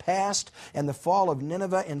Egypt was past and the fall of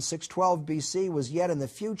Nineveh in 612 BC was yet in the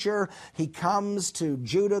future. He comes to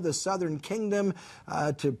Judah, the southern kingdom,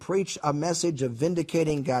 to preach a message of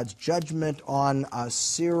vindicating God's judgment on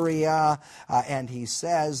Assyria. And he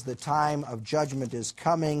says the time of judgment is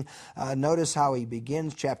coming. Notice how he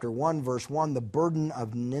begins, chapter 1, verse 1, the burden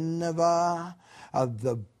of Nineveh.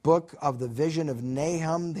 The book of the vision of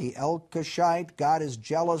Nahum, the Elkoshite. God is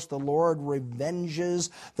jealous. The Lord revenges.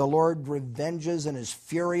 The Lord revenges and is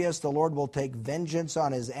furious. The Lord will take vengeance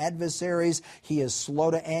on his adversaries. He is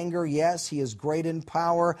slow to anger. Yes, he is great in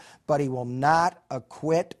power, but he will not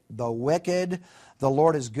acquit the wicked. The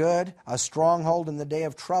Lord is good, a stronghold in the day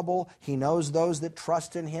of trouble. He knows those that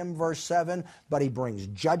trust in him, verse 7, but he brings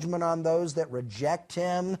judgment on those that reject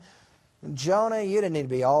him. Jonah, you didn't need to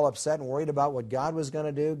be all upset and worried about what God was going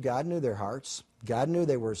to do. God knew their hearts. God knew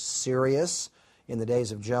they were serious in the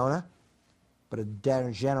days of Jonah. But a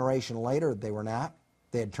generation later, they were not.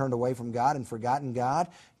 They had turned away from God and forgotten God.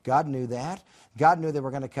 God knew that. God knew they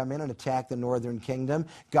were going to come in and attack the northern kingdom.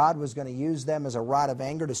 God was going to use them as a rod of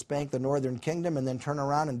anger to spank the northern kingdom and then turn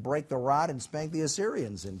around and break the rod and spank the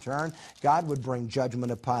Assyrians in turn. God would bring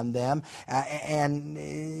judgment upon them. And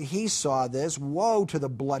he saw this. Woe to the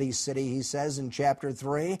bloody city, he says in chapter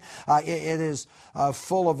 3. It is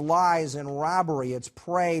full of lies and robbery. Its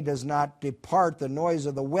prey does not depart. The noise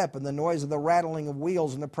of the whip and the noise of the rattling of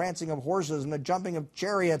wheels and the prancing of horses and the jumping of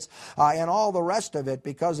chariots and all the rest of it,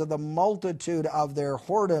 because of the multitude of their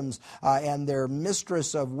whoredoms and their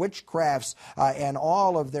mistress of witchcrafts and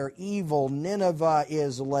all of their evil. Nineveh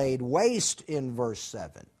is laid waste in verse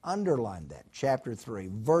 7. Underline that, chapter 3,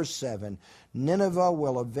 verse 7. Nineveh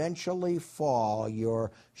will eventually fall.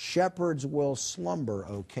 Your shepherds will slumber,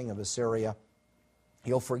 O king of Assyria.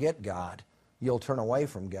 You'll forget God. You'll turn away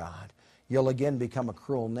from God. You'll again become a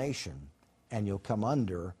cruel nation, and you'll come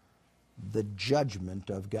under the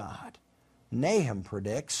judgment of God. Nahum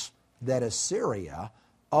predicts that Assyria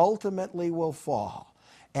ultimately will fall.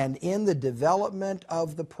 And in the development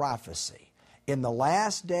of the prophecy, in the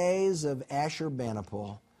last days of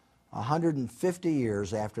Ashurbanipal, 150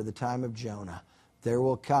 years after the time of Jonah, there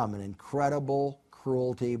will come an incredible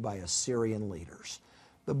cruelty by Assyrian leaders.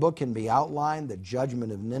 The book can be outlined. The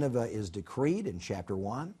judgment of Nineveh is decreed in chapter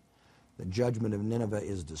 1. The judgment of Nineveh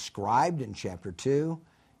is described in chapter 2.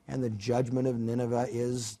 And the judgment of Nineveh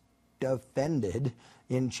is defended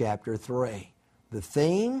in chapter 3. The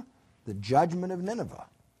theme, the judgment of Nineveh,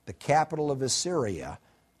 the capital of Assyria.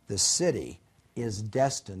 The city is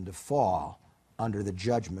destined to fall under the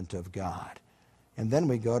judgment of God. And then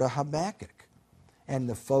we go to Habakkuk, and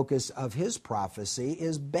the focus of his prophecy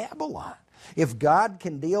is Babylon. If God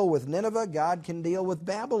can deal with Nineveh, God can deal with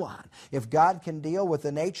Babylon. If God can deal with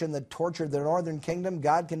the nation that tortured the northern kingdom,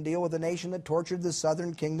 God can deal with the nation that tortured the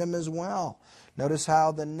southern kingdom as well. Notice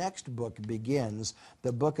how the next book begins,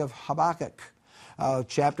 the book of Habakkuk.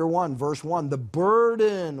 Chapter 1, verse 1, the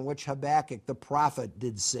burden which Habakkuk the prophet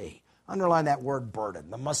did see. Underline that word burden,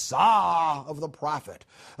 the Massah of the prophet.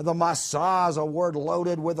 The Massah is a word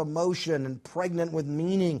loaded with emotion and pregnant with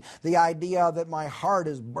meaning. The idea that my heart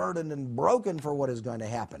is burdened and broken for what is going to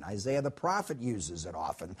happen. Isaiah the prophet uses it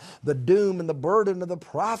often. The doom and the burden of the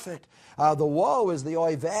prophet. The woe is the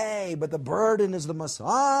oy vey, but the burden is the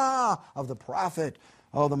Massah of the prophet.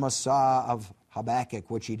 Oh, the Massah of Habakkuk,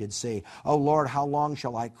 which he did see. O Lord, how long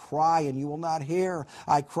shall I cry, and you will not hear?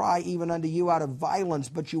 I cry even unto you out of violence,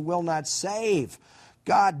 but you will not save.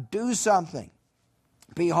 God, do something.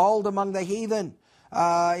 Behold among the heathen,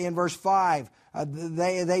 in verse 5,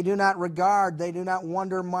 they do not regard, they do not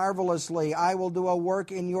wonder marvelously. I will do a work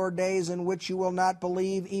in your days in which you will not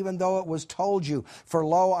believe, even though it was told you. For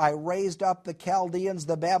lo, I raised up the Chaldeans,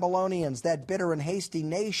 the Babylonians, that bitter and hasty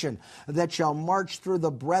nation, that shall march through the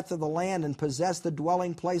breadth of the land and possess the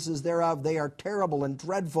dwelling places thereof. They are terrible and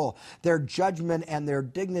dreadful. Their judgment and their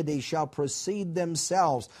dignity shall precede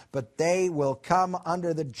themselves, but they will come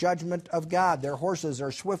under the judgment of God. Their horses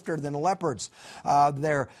are swifter than leopards.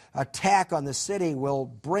 Their attack on the city will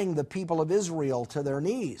bring the people of Israel to their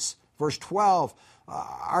knees. Verse 12,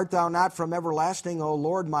 art thou not from everlasting, O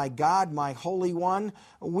Lord, my God, my Holy One?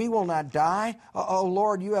 We will not die. O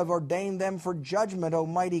Lord, you have ordained them for judgment. O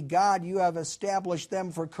mighty God, you have established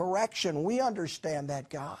them for correction. We understand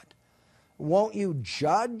that, God. Won't you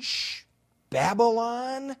judge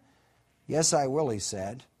Babylon? Yes, I will, he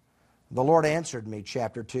said. The Lord answered me,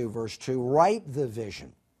 chapter 2, verse 2, write the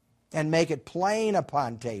vision and make it plain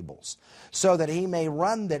upon tables, so that he may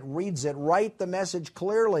run that reads it. Write the message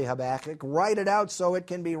clearly, Habakkuk. Write it out so it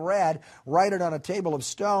can be read. Write it on a table of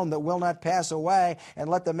stone that will not pass away, and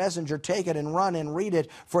let the messenger take it and run and read it.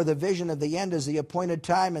 For the vision of the end is the appointed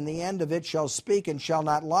time, and the end of it shall speak and shall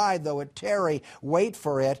not lie, though it tarry. Wait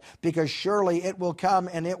for it, because surely it will come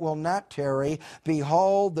and it will not tarry.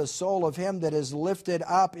 Behold, the soul of him that is lifted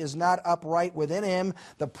up is not upright within him.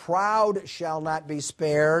 The proud shall not be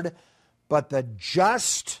spared, but the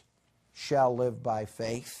just shall live by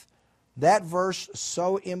faith. That verse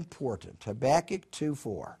so important, Habakkuk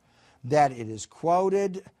 2:4, that it is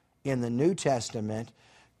quoted in the New Testament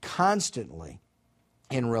constantly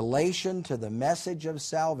in relation to the message of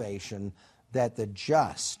salvation, that the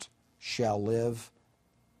just shall live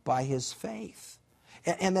by his faith.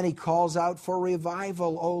 And then he calls out for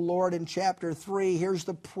revival, O Lord, in chapter 3. Here's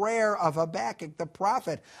the prayer of Habakkuk the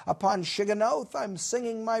prophet. Upon Shigionoth, I'm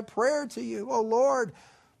singing my prayer to you. O Lord,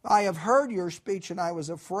 I have heard your speech and I was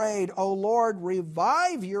afraid. O Lord,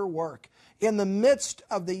 revive your work. In the midst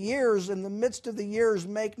of the years,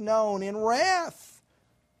 make known in wrath.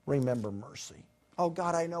 Remember mercy. Oh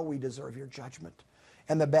God, I know we deserve your judgment.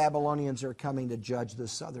 And the Babylonians are coming to judge the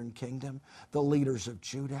southern kingdom, the leaders of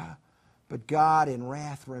Judah. But God, in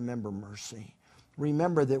wrath, remember mercy.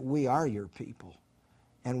 Remember that we are your people,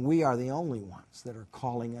 and we are the only ones that are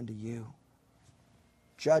calling unto you.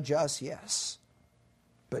 Judge us, yes,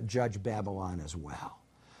 but judge Babylon as well.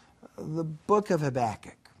 The book of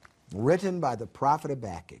Habakkuk, written by the prophet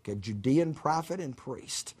Habakkuk, a Judean prophet and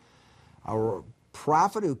priest, a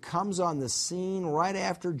prophet who comes on the scene right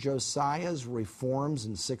after Josiah's reforms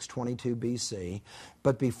in 622 BC,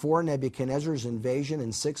 but before Nebuchadnezzar's invasion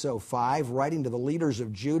in 605, writing to the leaders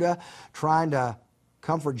of Judah, trying to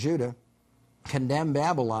comfort Judah, condemn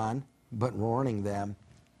Babylon, but warning them,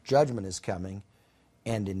 judgment is coming,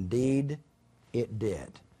 and indeed it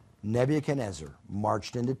did. Nebuchadnezzar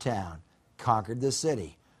marched into town, conquered the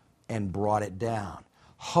city, and brought it down.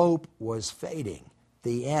 Hope was fading.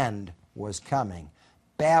 The end was coming.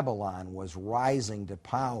 Babylon was rising to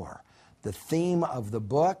power. The theme of the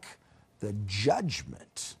book, the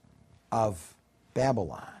judgment of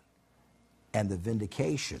Babylon and the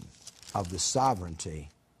vindication of the sovereignty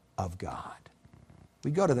of God.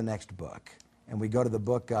 We go to the next book, and we go to the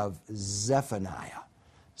book of Zephaniah.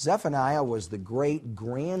 Zephaniah was the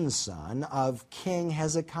great-grandson of King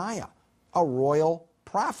Hezekiah, a royal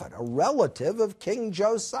prophet, a relative of King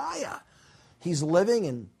Josiah. He's living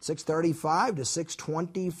in 635 to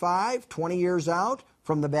 625, 20 years out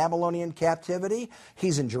from the Babylonian captivity.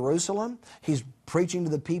 He's in Jerusalem. He's preaching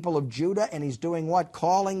to the people of Judah, and he's doing what?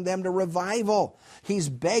 Calling them to revival. He's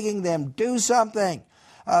begging them, do something.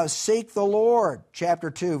 Seek the Lord,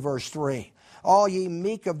 chapter 2, verse 3. All ye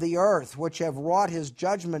meek of the earth, which have wrought his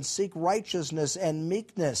judgment, seek righteousness and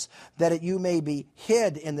meekness, that you may be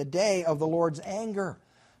hid in the day of the Lord's anger.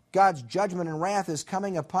 God's judgment and wrath is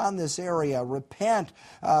coming upon this area. Repent.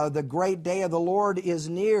 The great day of the Lord is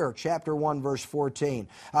near, chapter 1, verse 14.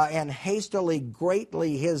 And hastily,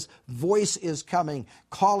 greatly, his voice is coming,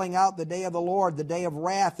 calling out the day of the Lord, the day of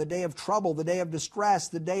wrath, the day of trouble, the day of distress,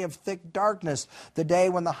 the day of thick darkness, the day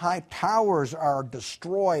when the high towers are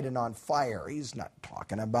destroyed and on fire. He's not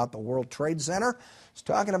talking about the World Trade Center. He's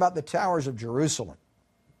talking about the towers of Jerusalem.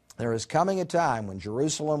 There is coming a time when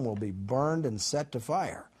Jerusalem will be burned and set to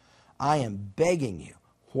fire. I am begging you,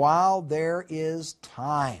 while there is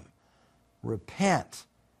time, repent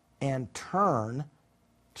and turn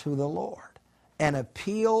to the Lord and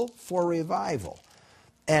appeal for revival.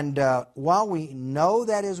 And while we know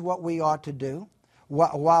that is what we ought to do,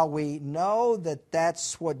 while we know that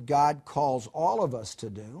that's what God calls all of us to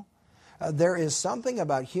do, there is something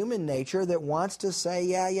about human nature that wants to say,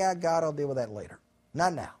 yeah, God, I'll deal with that later.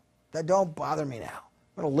 Not now. That don't bother me now.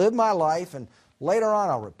 I'm going to live my life, and later on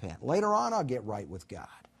I'll repent. Later on I'll get right with God.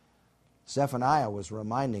 Zephaniah was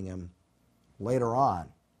reminding him, later on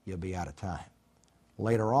you'll be out of time.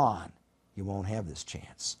 Later on you won't have this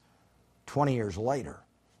chance. 20 years later,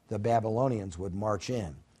 the Babylonians would march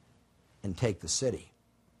in and take the city,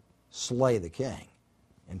 slay the king,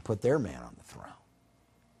 and put their man on the throne.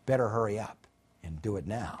 Better hurry up and do it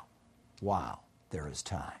now while there is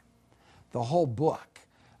time. The whole book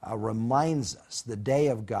reminds us the day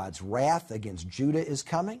of God's wrath against Judah is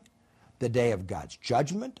coming. The day of God's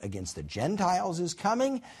judgment against the Gentiles is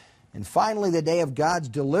coming. And finally, the day of God's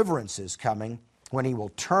deliverance is coming, when he will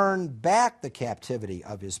turn back the captivity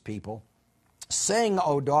of his people. Sing,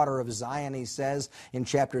 O daughter of Zion, he says in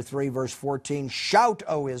chapter 3, verse 14. Shout,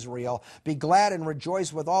 O Israel. Be glad and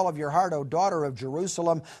rejoice with all of your heart, O daughter of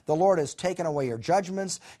Jerusalem. The Lord has taken away your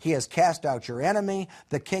judgments. He has cast out your enemy.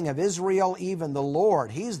 The King of Israel, even the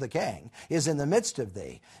Lord, he's the King, is in the midst of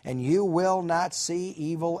thee. And you will not see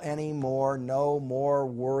evil anymore. No more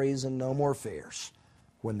worries and no more fears.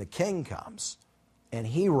 When the King comes and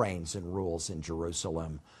he reigns and rules in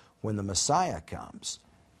Jerusalem, when the Messiah comes,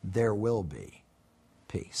 there will be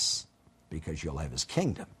peace, because you'll have his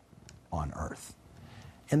kingdom on earth.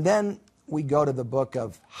 And then we go to the book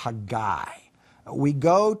of Haggai. We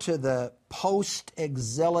go to the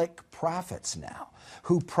post-exilic prophets now,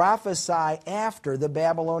 who prophesy after the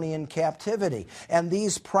Babylonian captivity. And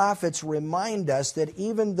these prophets remind us that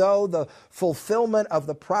even though the fulfillment of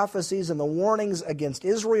the prophecies and the warnings against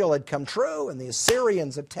Israel had come true, and the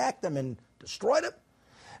Assyrians attacked them and destroyed them,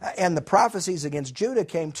 and the prophecies against Judah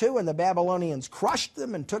came too, and the Babylonians crushed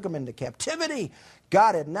them and took them into captivity,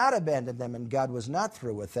 God had not abandoned them, and God was not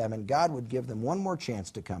through with them, and God would give them one more chance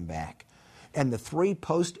to come back. And the three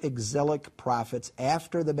post-exilic prophets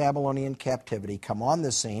after the Babylonian captivity come on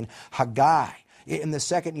the scene. Haggai, in the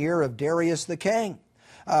second year of Darius the king.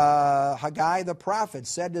 Haggai the prophet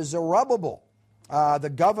said to Zerubbabel,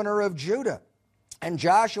 the governor of Judah, And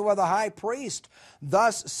Joshua the high priest,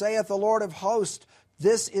 thus saith the Lord of hosts,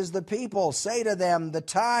 this is the people. Say to them, the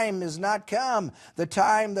time is not come, the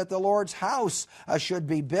time that the Lord's house should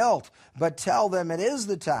be built. But tell them it is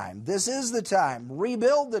the time. This is the time.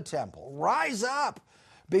 Rebuild the temple. Rise up.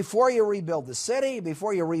 Before you rebuild the city,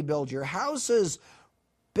 before you rebuild your houses,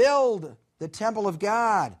 build the temple of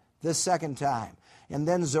God the second time. And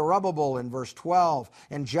then Zerubbabel in verse 12,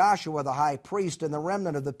 and Joshua the high priest and the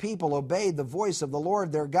remnant of the people obeyed the voice of the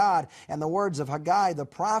Lord their God and the words of Haggai the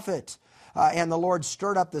prophet. And the Lord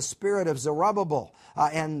stirred up the spirit of Zerubbabel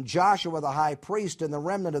and Joshua the high priest and the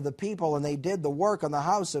remnant of the people, and they did the work on the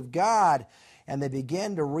house of God, and they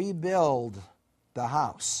began to rebuild the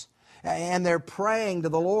house. And they're praying to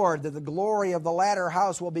the Lord that the glory of the latter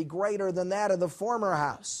house will be greater than that of the former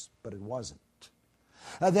house. But it wasn't.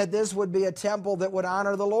 That this would be a temple that would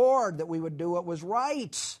honor the Lord, that we would do what was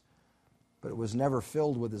right. But it was never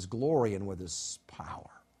filled with His glory and with His power.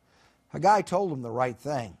 Haggai told them the right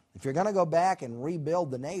thing. If you're going to go back and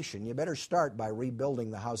rebuild the nation, you better start by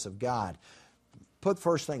rebuilding the house of God. Put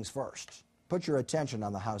first things first. Put your attention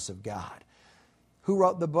on the house of God. Who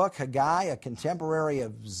wrote the book? Haggai, a contemporary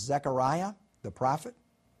of Zechariah, the prophet,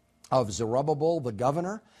 of Zerubbabel, the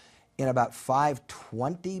governor, in about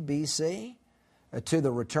 520 BC, to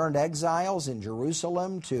the returned exiles in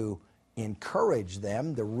Jerusalem to encourage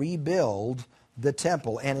them to rebuild the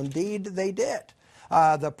temple. And indeed they did.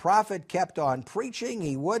 The prophet kept on preaching.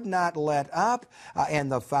 He would not let up, and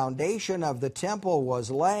the foundation of the temple was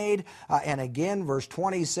laid. And again, verse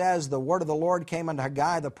 20 says, the word of the Lord came unto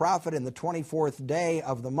Haggai the prophet in the 24th day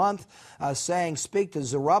of the month, saying, speak to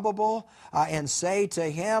Zerubbabel, and say to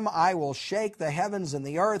him, I will shake the heavens and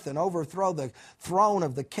the earth, and overthrow the throne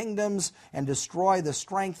of the kingdoms, and destroy the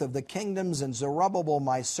strength of the kingdoms. And Zerubbabel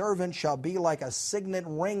my servant shall be like a signet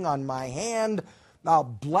ring on my hand. I'll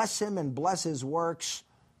bless him and bless his works,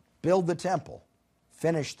 build the temple,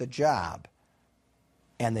 finish the job.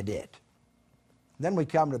 And they did. Then we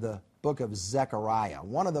come to the book of Zechariah,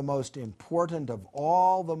 one of the most important of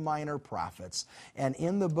all the minor prophets. And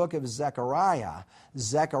in the book of Zechariah,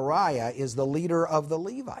 Zechariah is the leader of the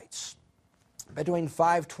Levites between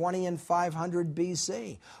 520 and 500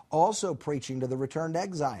 BC, also preaching to the returned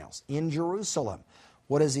exiles in Jerusalem.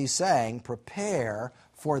 What is he saying? Prepare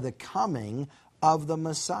for the coming of the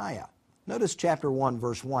Messiah. Notice chapter 1,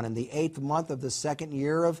 verse 1. In the 8th month of the 2nd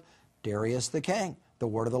year of Darius the king, the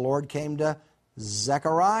word of the Lord came to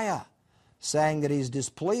Zechariah, saying that he's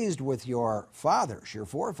displeased with your fathers, your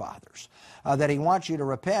forefathers, that he wants you to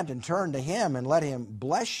repent and turn to him and let him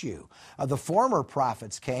bless you. The former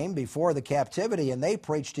prophets came before the captivity, and they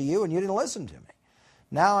preached to you, and you didn't listen to me.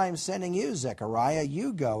 Now I'm sending you, Zechariah.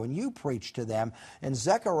 You go and you preach to them. And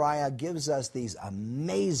Zechariah gives us these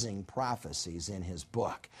amazing prophecies in his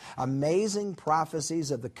book. Amazing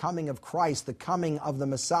prophecies of the coming of Christ, the coming of the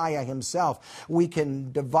Messiah himself. We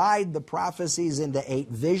can divide the prophecies into 8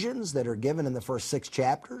 visions that are given in the first 6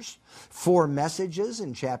 chapters, 4 messages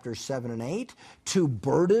in chapters 7 and 8, 2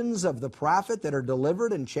 burdens of the prophet that are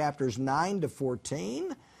delivered in chapters 9 to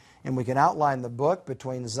 14. And we can outline the book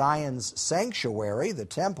between Zion's sanctuary, the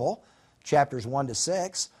temple, chapters 1 to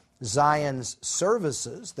 6, Zion's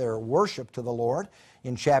services, their worship to the Lord,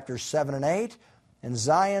 in chapters 7 and 8, and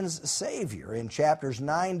Zion's Savior in chapters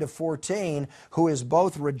 9 to 14, who is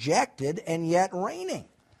both rejected and yet reigning.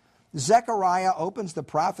 Zechariah opens the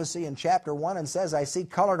prophecy in chapter 1 and says, I see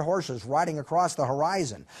colored horses riding across the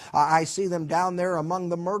horizon. I see them down there among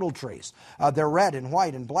the myrtle trees. They're red and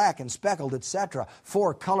white and black and speckled, etc.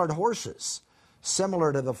 4 colored horses,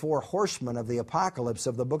 similar to the 4 horsemen of the apocalypse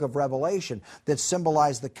of the book of Revelation that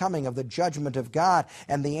symbolize the coming of the judgment of God.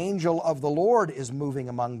 And the angel of the Lord is moving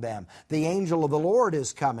among them. The angel of the Lord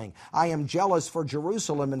is coming. I am jealous for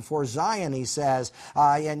Jerusalem and for Zion, he says,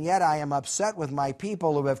 and yet I am upset with my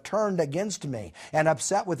people who have turned against me, and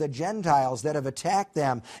upset with the Gentiles that have attacked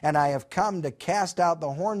them. And I have come to cast out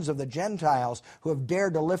the horns of the Gentiles who have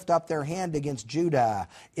dared to lift up their hand against Judah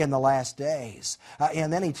in the last days.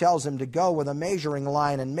 And then he tells him to go with a measuring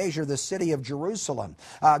line and measure the city of Jerusalem.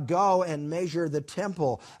 Go and measure the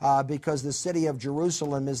temple, because the city of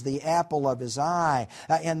Jerusalem is the apple of his eye.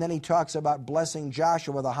 And then he talks about blessing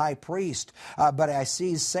Joshua the high priest. But I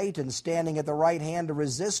see Satan standing at the right hand to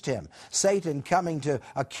resist him. Satan coming to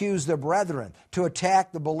accuse the brethren, to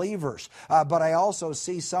attack the believers. But I also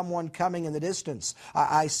see someone coming in the distance.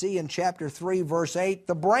 I see in chapter 3, verse 8,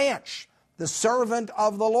 the branch The servant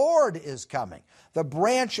of the Lord is coming. The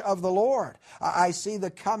branch of the Lord. I see the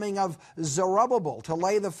coming of Zerubbabel to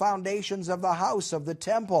lay the foundations of the house of the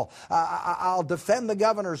temple. I'll defend the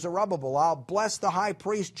governor Zerubbabel. I'll bless the high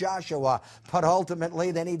priest Joshua. But ultimately,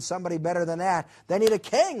 they need somebody better than that. They need a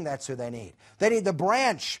king. That's who they need. They need the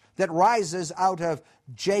branch that rises out of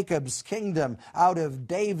Jacob's kingdom, out of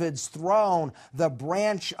David's throne, the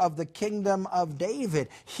branch of the kingdom of David.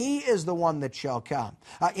 He is the one that shall come.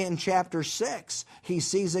 In chapter 6, he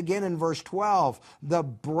sees again in verse 12, the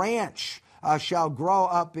branch shall grow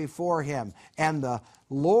up before him, and the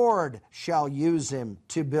Lord shall use him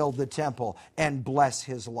to build the temple and bless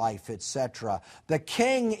his life, etc. The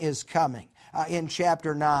king is coming. In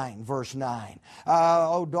chapter 9, verse 9.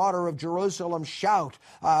 O daughter of Jerusalem, shout,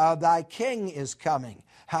 thy king is coming,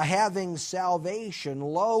 having salvation,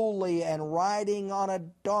 lowly and riding on a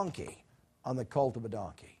donkey, on the colt of a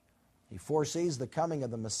donkey. He foresees the coming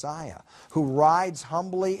of the Messiah, who rides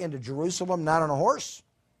humbly into Jerusalem, not on a horse,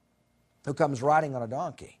 who comes riding on a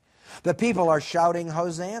donkey. The people are shouting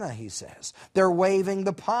Hosanna, he says. They're waving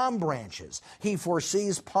the palm branches. He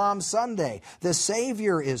foresees Palm Sunday. The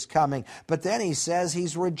Savior is coming. But then he says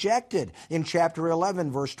he's rejected. In chapter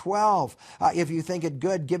 11, verse 12, if you think it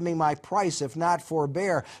good, give me my price. If not,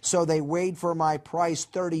 forbear. So they weighed for my price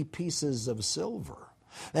 30 pieces of silver.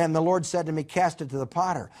 And the Lord said to me, cast it to the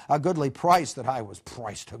potter. A goodly price that I was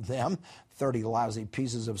priced of them. 30 lousy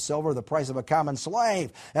pieces of silver, the price of a common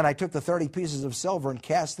slave. And I took the 30 pieces of silver and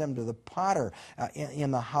cast them to the potter in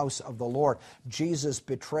the house of the Lord. Jesus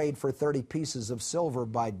betrayed for 30 pieces of silver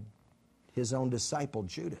by his own disciple,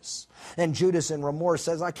 Judas. And Judas in remorse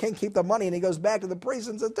says, I can't keep the money. And he goes back to the priest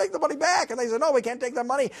and says, take the money back. And they said, no, we can't take the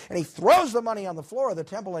money. And he throws the money on the floor of the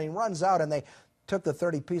temple and he runs out, and they took the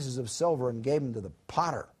 30 pieces of silver and gave them to the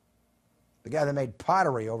potter, the guy that made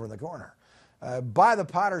pottery over in the corner. Buy the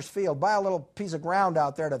potter's field, buy a little piece of ground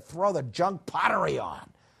out there to throw the junk pottery on.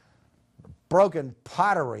 Broken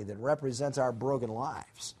pottery that represents our broken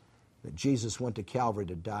lives, that Jesus went to Calvary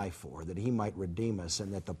to die for, that he might redeem us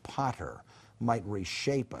and that the potter might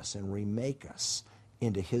reshape us and remake us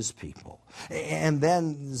into his people. And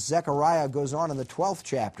then Zechariah goes on in the 12th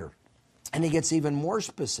chapter, and he gets even more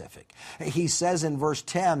specific. He says in verse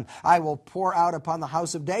 10, I will pour out upon the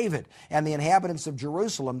house of David and the inhabitants of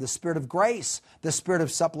Jerusalem the spirit of grace, the spirit of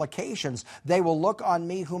supplications. They will look on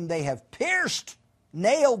me whom they have pierced,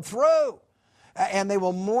 nailed through. And they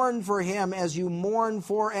will mourn for him as you mourn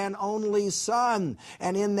for an only son.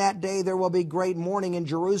 And in that day there will be great mourning in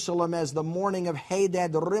Jerusalem as the mourning of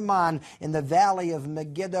Hadad Rimmon in the valley of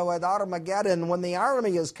Megiddo at Armageddon. When the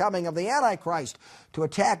army is coming of the Antichrist to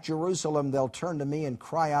attack Jerusalem, they'll turn to me and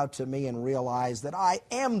cry out to me and realize that I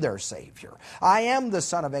am their Savior. I am the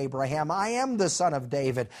son of Abraham. I am the son of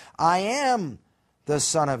David. I am the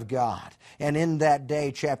Son of God. And in that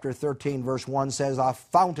day, chapter 13, verse 1 says, a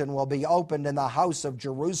fountain will be opened in the house of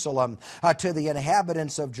Jerusalem to the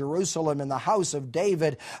inhabitants of Jerusalem in the house of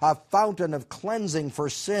David, a fountain of cleansing for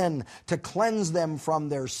sin, to cleanse them from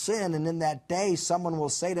their sin. And in that day, someone will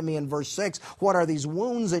say to me in verse 6, what are these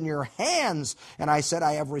wounds in your hands? And I said,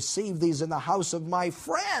 I have received these in the house of my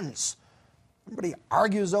friends. Everybody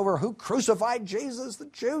argues over who crucified Jesus. The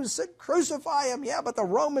Jews said, crucify him. Yeah, but the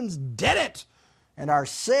Romans did it. And our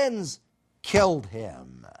sins killed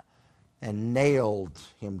him and nailed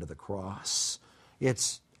him to the cross.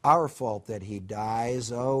 It's our fault that he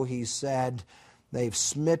dies. Oh, he said, they've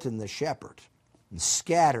smitten the shepherd and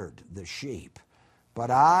scattered the sheep,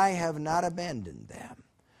 but I have not abandoned them.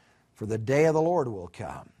 For the day of the Lord will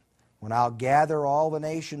come, when I'll gather all the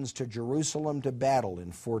nations to Jerusalem to battle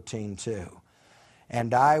in 14:2.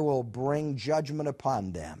 And I will bring judgment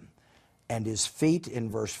upon them. And his feet, in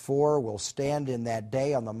verse 4, will stand in that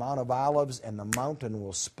day on the Mount of Olives, and the mountain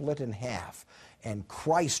will split in half, and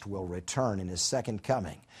Christ will return in his second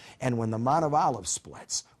coming. And when the Mount of Olives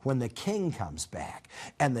splits, when the King comes back,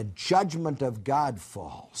 and the judgment of God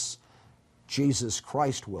falls, Jesus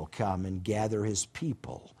Christ will come and gather his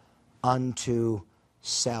people unto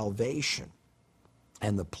salvation.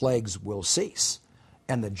 And the plagues will cease,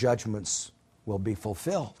 and the judgments will be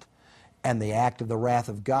fulfilled. And the act of the wrath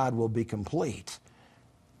of God will be complete.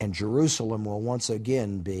 And Jerusalem will once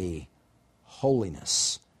again be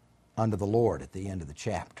holiness unto the Lord at the end of the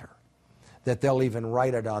chapter. That they'll even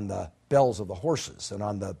write it on the bells of the horses and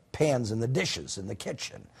on the pans and the dishes in the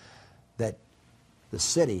kitchen. That the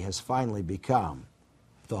city has finally become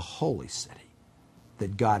the holy city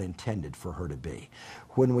that God intended for her to be.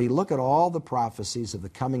 When we look at all the prophecies of the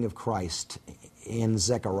coming of Christ in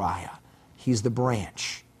Zechariah, he's the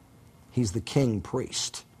branch. He's the king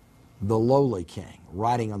priest, the lowly king,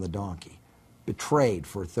 riding on the donkey, betrayed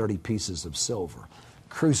for 30 pieces of silver,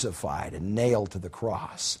 crucified and nailed to the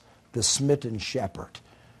cross, the smitten shepherd,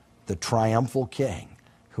 the triumphal king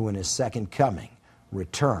who in his second coming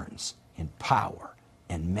returns in power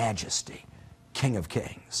and majesty, King of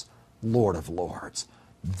kings, Lord of lords.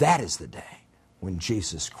 That is the day when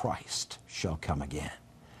Jesus Christ shall come again.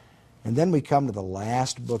 And then we come to the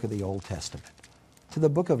last book of the Old Testament, to the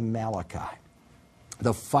book of Malachi,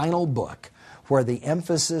 the final book where the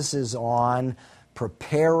emphasis is on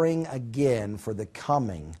preparing again for the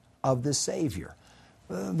coming of the Savior.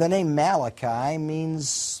 The name Malachi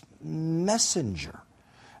means messenger.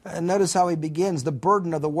 Notice how he begins, the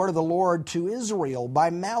burden of the word of the Lord to Israel by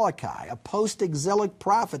Malachi, a post-exilic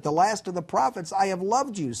prophet, the last of the prophets. I have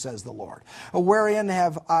loved you, says the Lord. Wherein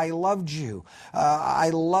have I loved you? I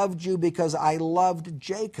loved you because I loved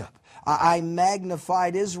Jacob. I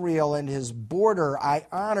magnified Israel and his border. I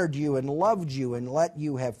honored you and loved you and let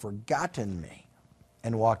you have forgotten me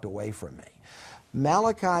and walked away from me.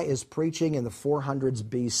 Malachi is preaching in the 400s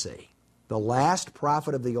BC. The last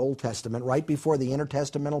prophet of the Old Testament, right before the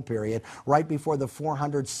intertestamental period, right before the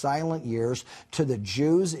 400 silent years, to the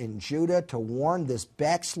Jews in Judah to warn this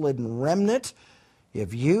backslidden remnant,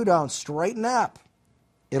 if you don't straighten up,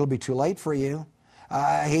 it'll be too late for you.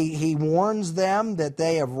 He warns them that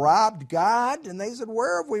they have robbed God, and they said,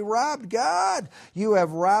 where have we robbed God? You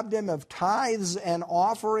have robbed him of tithes and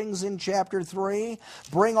offerings in chapter 3.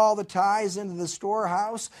 Bring all the tithes into the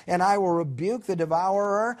storehouse, and I will rebuke the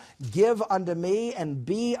devourer. Give unto me, and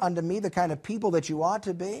be unto me the kind of people that you ought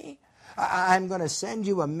to be. I'm going to send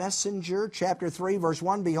you a messenger. Chapter 3, verse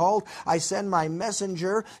 1, behold, I send my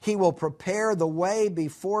messenger. He will prepare the way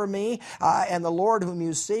before me. And the Lord whom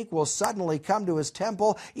you seek will suddenly come to his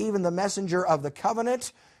temple, even the messenger of the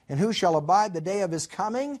covenant. And who shall abide the day of his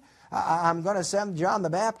coming? I'm going to send John the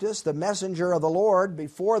Baptist, the messenger of the Lord,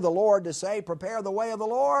 before the Lord to say, prepare the way of the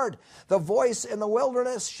Lord. The voice in the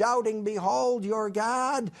wilderness shouting, behold your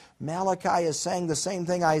God. Malachi is saying the same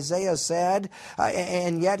thing Isaiah said,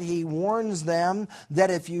 and yet he warns them that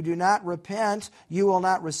if you do not repent, you will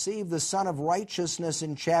not receive the Son of Righteousness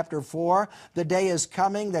in chapter 4. The day is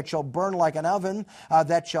coming that shall burn like an oven,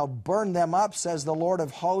 that shall burn them up, says the Lord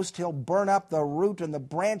of hosts. He'll burn up the root and the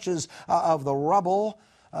branches of the rubble.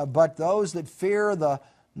 But those that fear the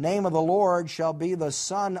name of the Lord shall be the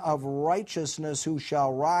Son of Righteousness, who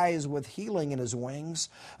shall rise with healing in his wings.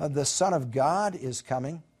 The Son of God is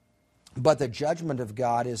coming, but the judgment of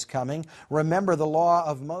God is coming. Remember the law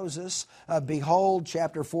of Moses. Behold,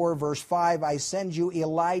 chapter 4, verse 5, I send you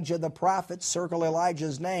Elijah the prophet, circle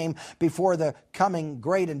Elijah's name, before the coming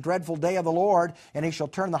great and dreadful day of the Lord, and he shall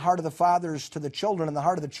turn the heart of the fathers to the children, and the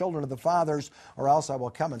heart of the children to the fathers, or else I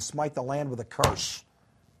will come and smite the land with a curse.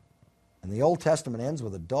 And the Old Testament ends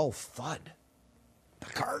with a dull thud. The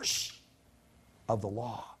curse of the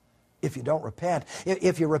law. If you don't repent.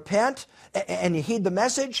 If you repent and you heed the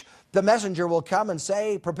message, the messenger will come and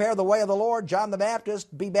say, prepare the way of the Lord. John the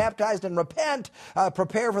Baptist, be baptized and repent.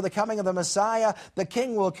 Prepare for the coming of the Messiah. The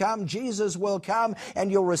King will come. Jesus will come.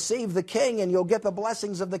 And you'll receive the King and you'll get the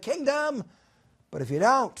blessings of the kingdom. But if you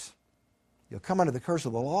don't, you'll come under the curse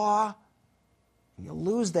of the law. And you'll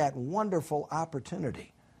lose that wonderful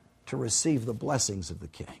opportunity to receive the blessings of the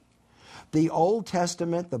King. The Old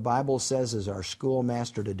Testament, the Bible says, is our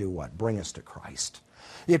schoolmaster to do what? Bring us to Christ.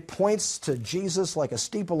 It points to Jesus like a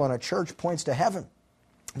steeple in a church points to heaven.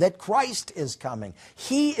 That Christ is coming.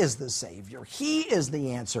 He is the Savior. He is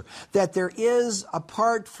the answer. That there is,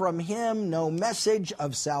 apart from Him, no message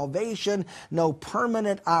of salvation, no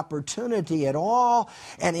permanent opportunity at all.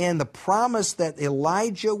 And in the promise that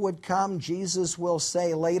Elijah would come, Jesus will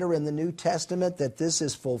say later in the New Testament that this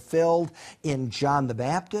is fulfilled in John the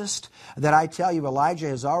Baptist. That I tell you, Elijah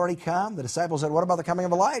has already come. The disciples said, what about the coming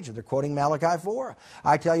of Elijah? They're quoting Malachi 4.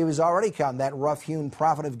 I tell you, he's already come. That rough-hewn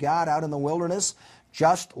prophet of God out in the wilderness.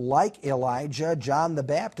 Just like Elijah, John the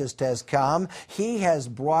Baptist has come. He has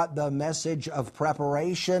brought the message of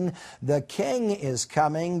preparation. The King is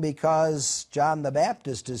coming because John the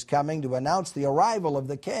Baptist is coming to announce the arrival of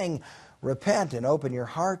the King. Repent and open your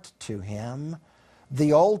heart to Him.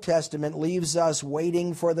 The Old Testament leaves us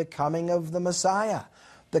waiting for the coming of the Messiah,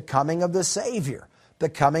 the coming of the Savior, the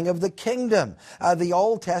coming of the kingdom. The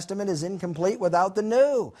Old Testament is incomplete without the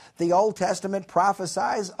New. The Old Testament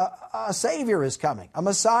prophesies a Savior is coming, a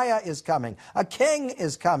Messiah is coming, a King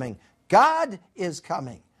is coming, God is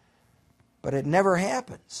coming. But it never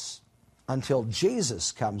happens until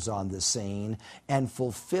Jesus comes on the scene and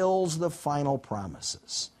fulfills the final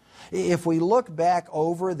promises. If we look back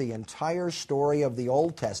over the entire story of the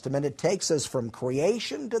Old Testament, it takes us from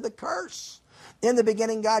creation to the curse. In the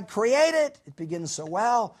beginning, God created. It begins so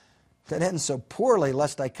well. that ends so poorly,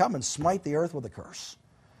 lest I come and smite the earth with a curse.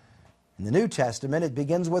 In the New Testament, it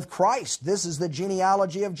begins with Christ. This is the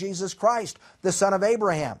genealogy of Jesus Christ, the son of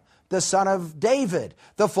Abraham, the son of David,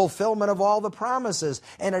 the fulfillment of all the promises.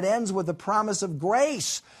 And it ends with the promise of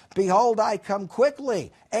grace. Behold, I come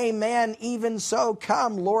quickly. Amen. Even so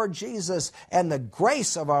come, Lord Jesus, and the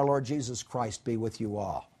grace of our Lord Jesus Christ be with you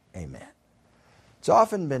all. Amen. It's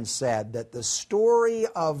often been said that the story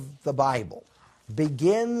of the Bible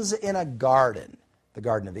begins in a garden, the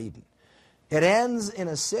Garden of Eden. It ends in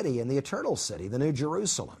a city, in the eternal city, the New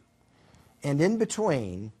Jerusalem. And in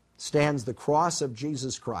between stands the cross of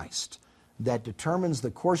Jesus Christ that determines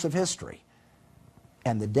the course of history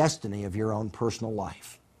and the destiny of your own personal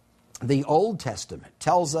life. The Old Testament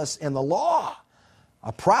tells us in the law,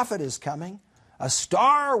 a prophet is coming, a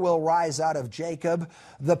star will rise out of Jacob,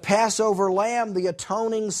 the Passover lamb, the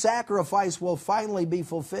atoning sacrifice will finally be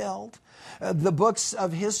fulfilled. The books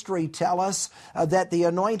of history tell us that the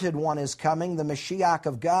Anointed One is coming, the Mashiach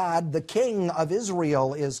of God, the King of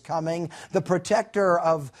Israel is coming, the Protector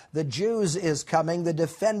of the Jews is coming, the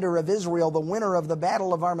Defender of Israel, the winner of the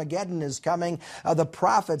Battle of Armageddon is coming. The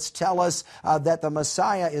prophets tell us that the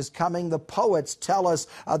Messiah is coming. The poets tell us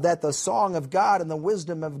that the song of God and the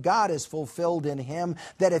wisdom of God is fulfilled in Him,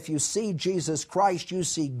 that if you see Jesus Christ, you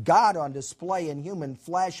see God on display in human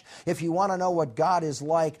flesh. If you want to know what God is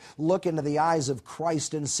like, look into the eyes of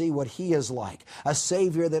Christ and see what He is like. A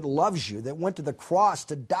Savior that loves you, that went to the cross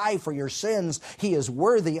to die for your sins. He is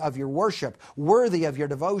worthy of your worship, worthy of your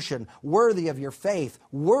devotion, worthy of your faith,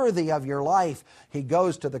 worthy of your life. He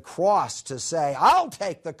goes to the cross to say, I'll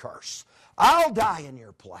take the curse. I'll die in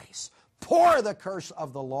your place. Pour the curse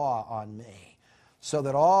of the law on me, so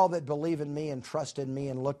that all that believe in me and trust in me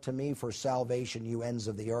and look to me for salvation, you ends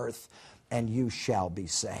of the earth, and you shall be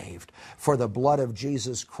saved. For the blood of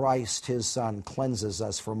Jesus Christ, His Son, cleanses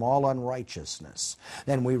us from all unrighteousness.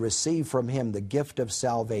 Then we receive from Him the gift of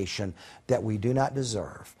salvation that we do not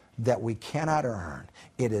deserve, that we cannot earn.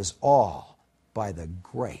 It is all by the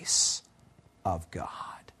grace of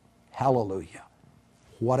God. Hallelujah.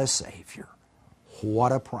 What a Savior.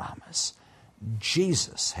 What a promise.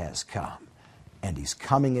 Jesus has come, and He's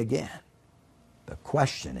coming again. The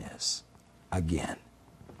question is, again,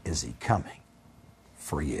 is He coming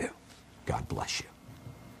for you? God bless you.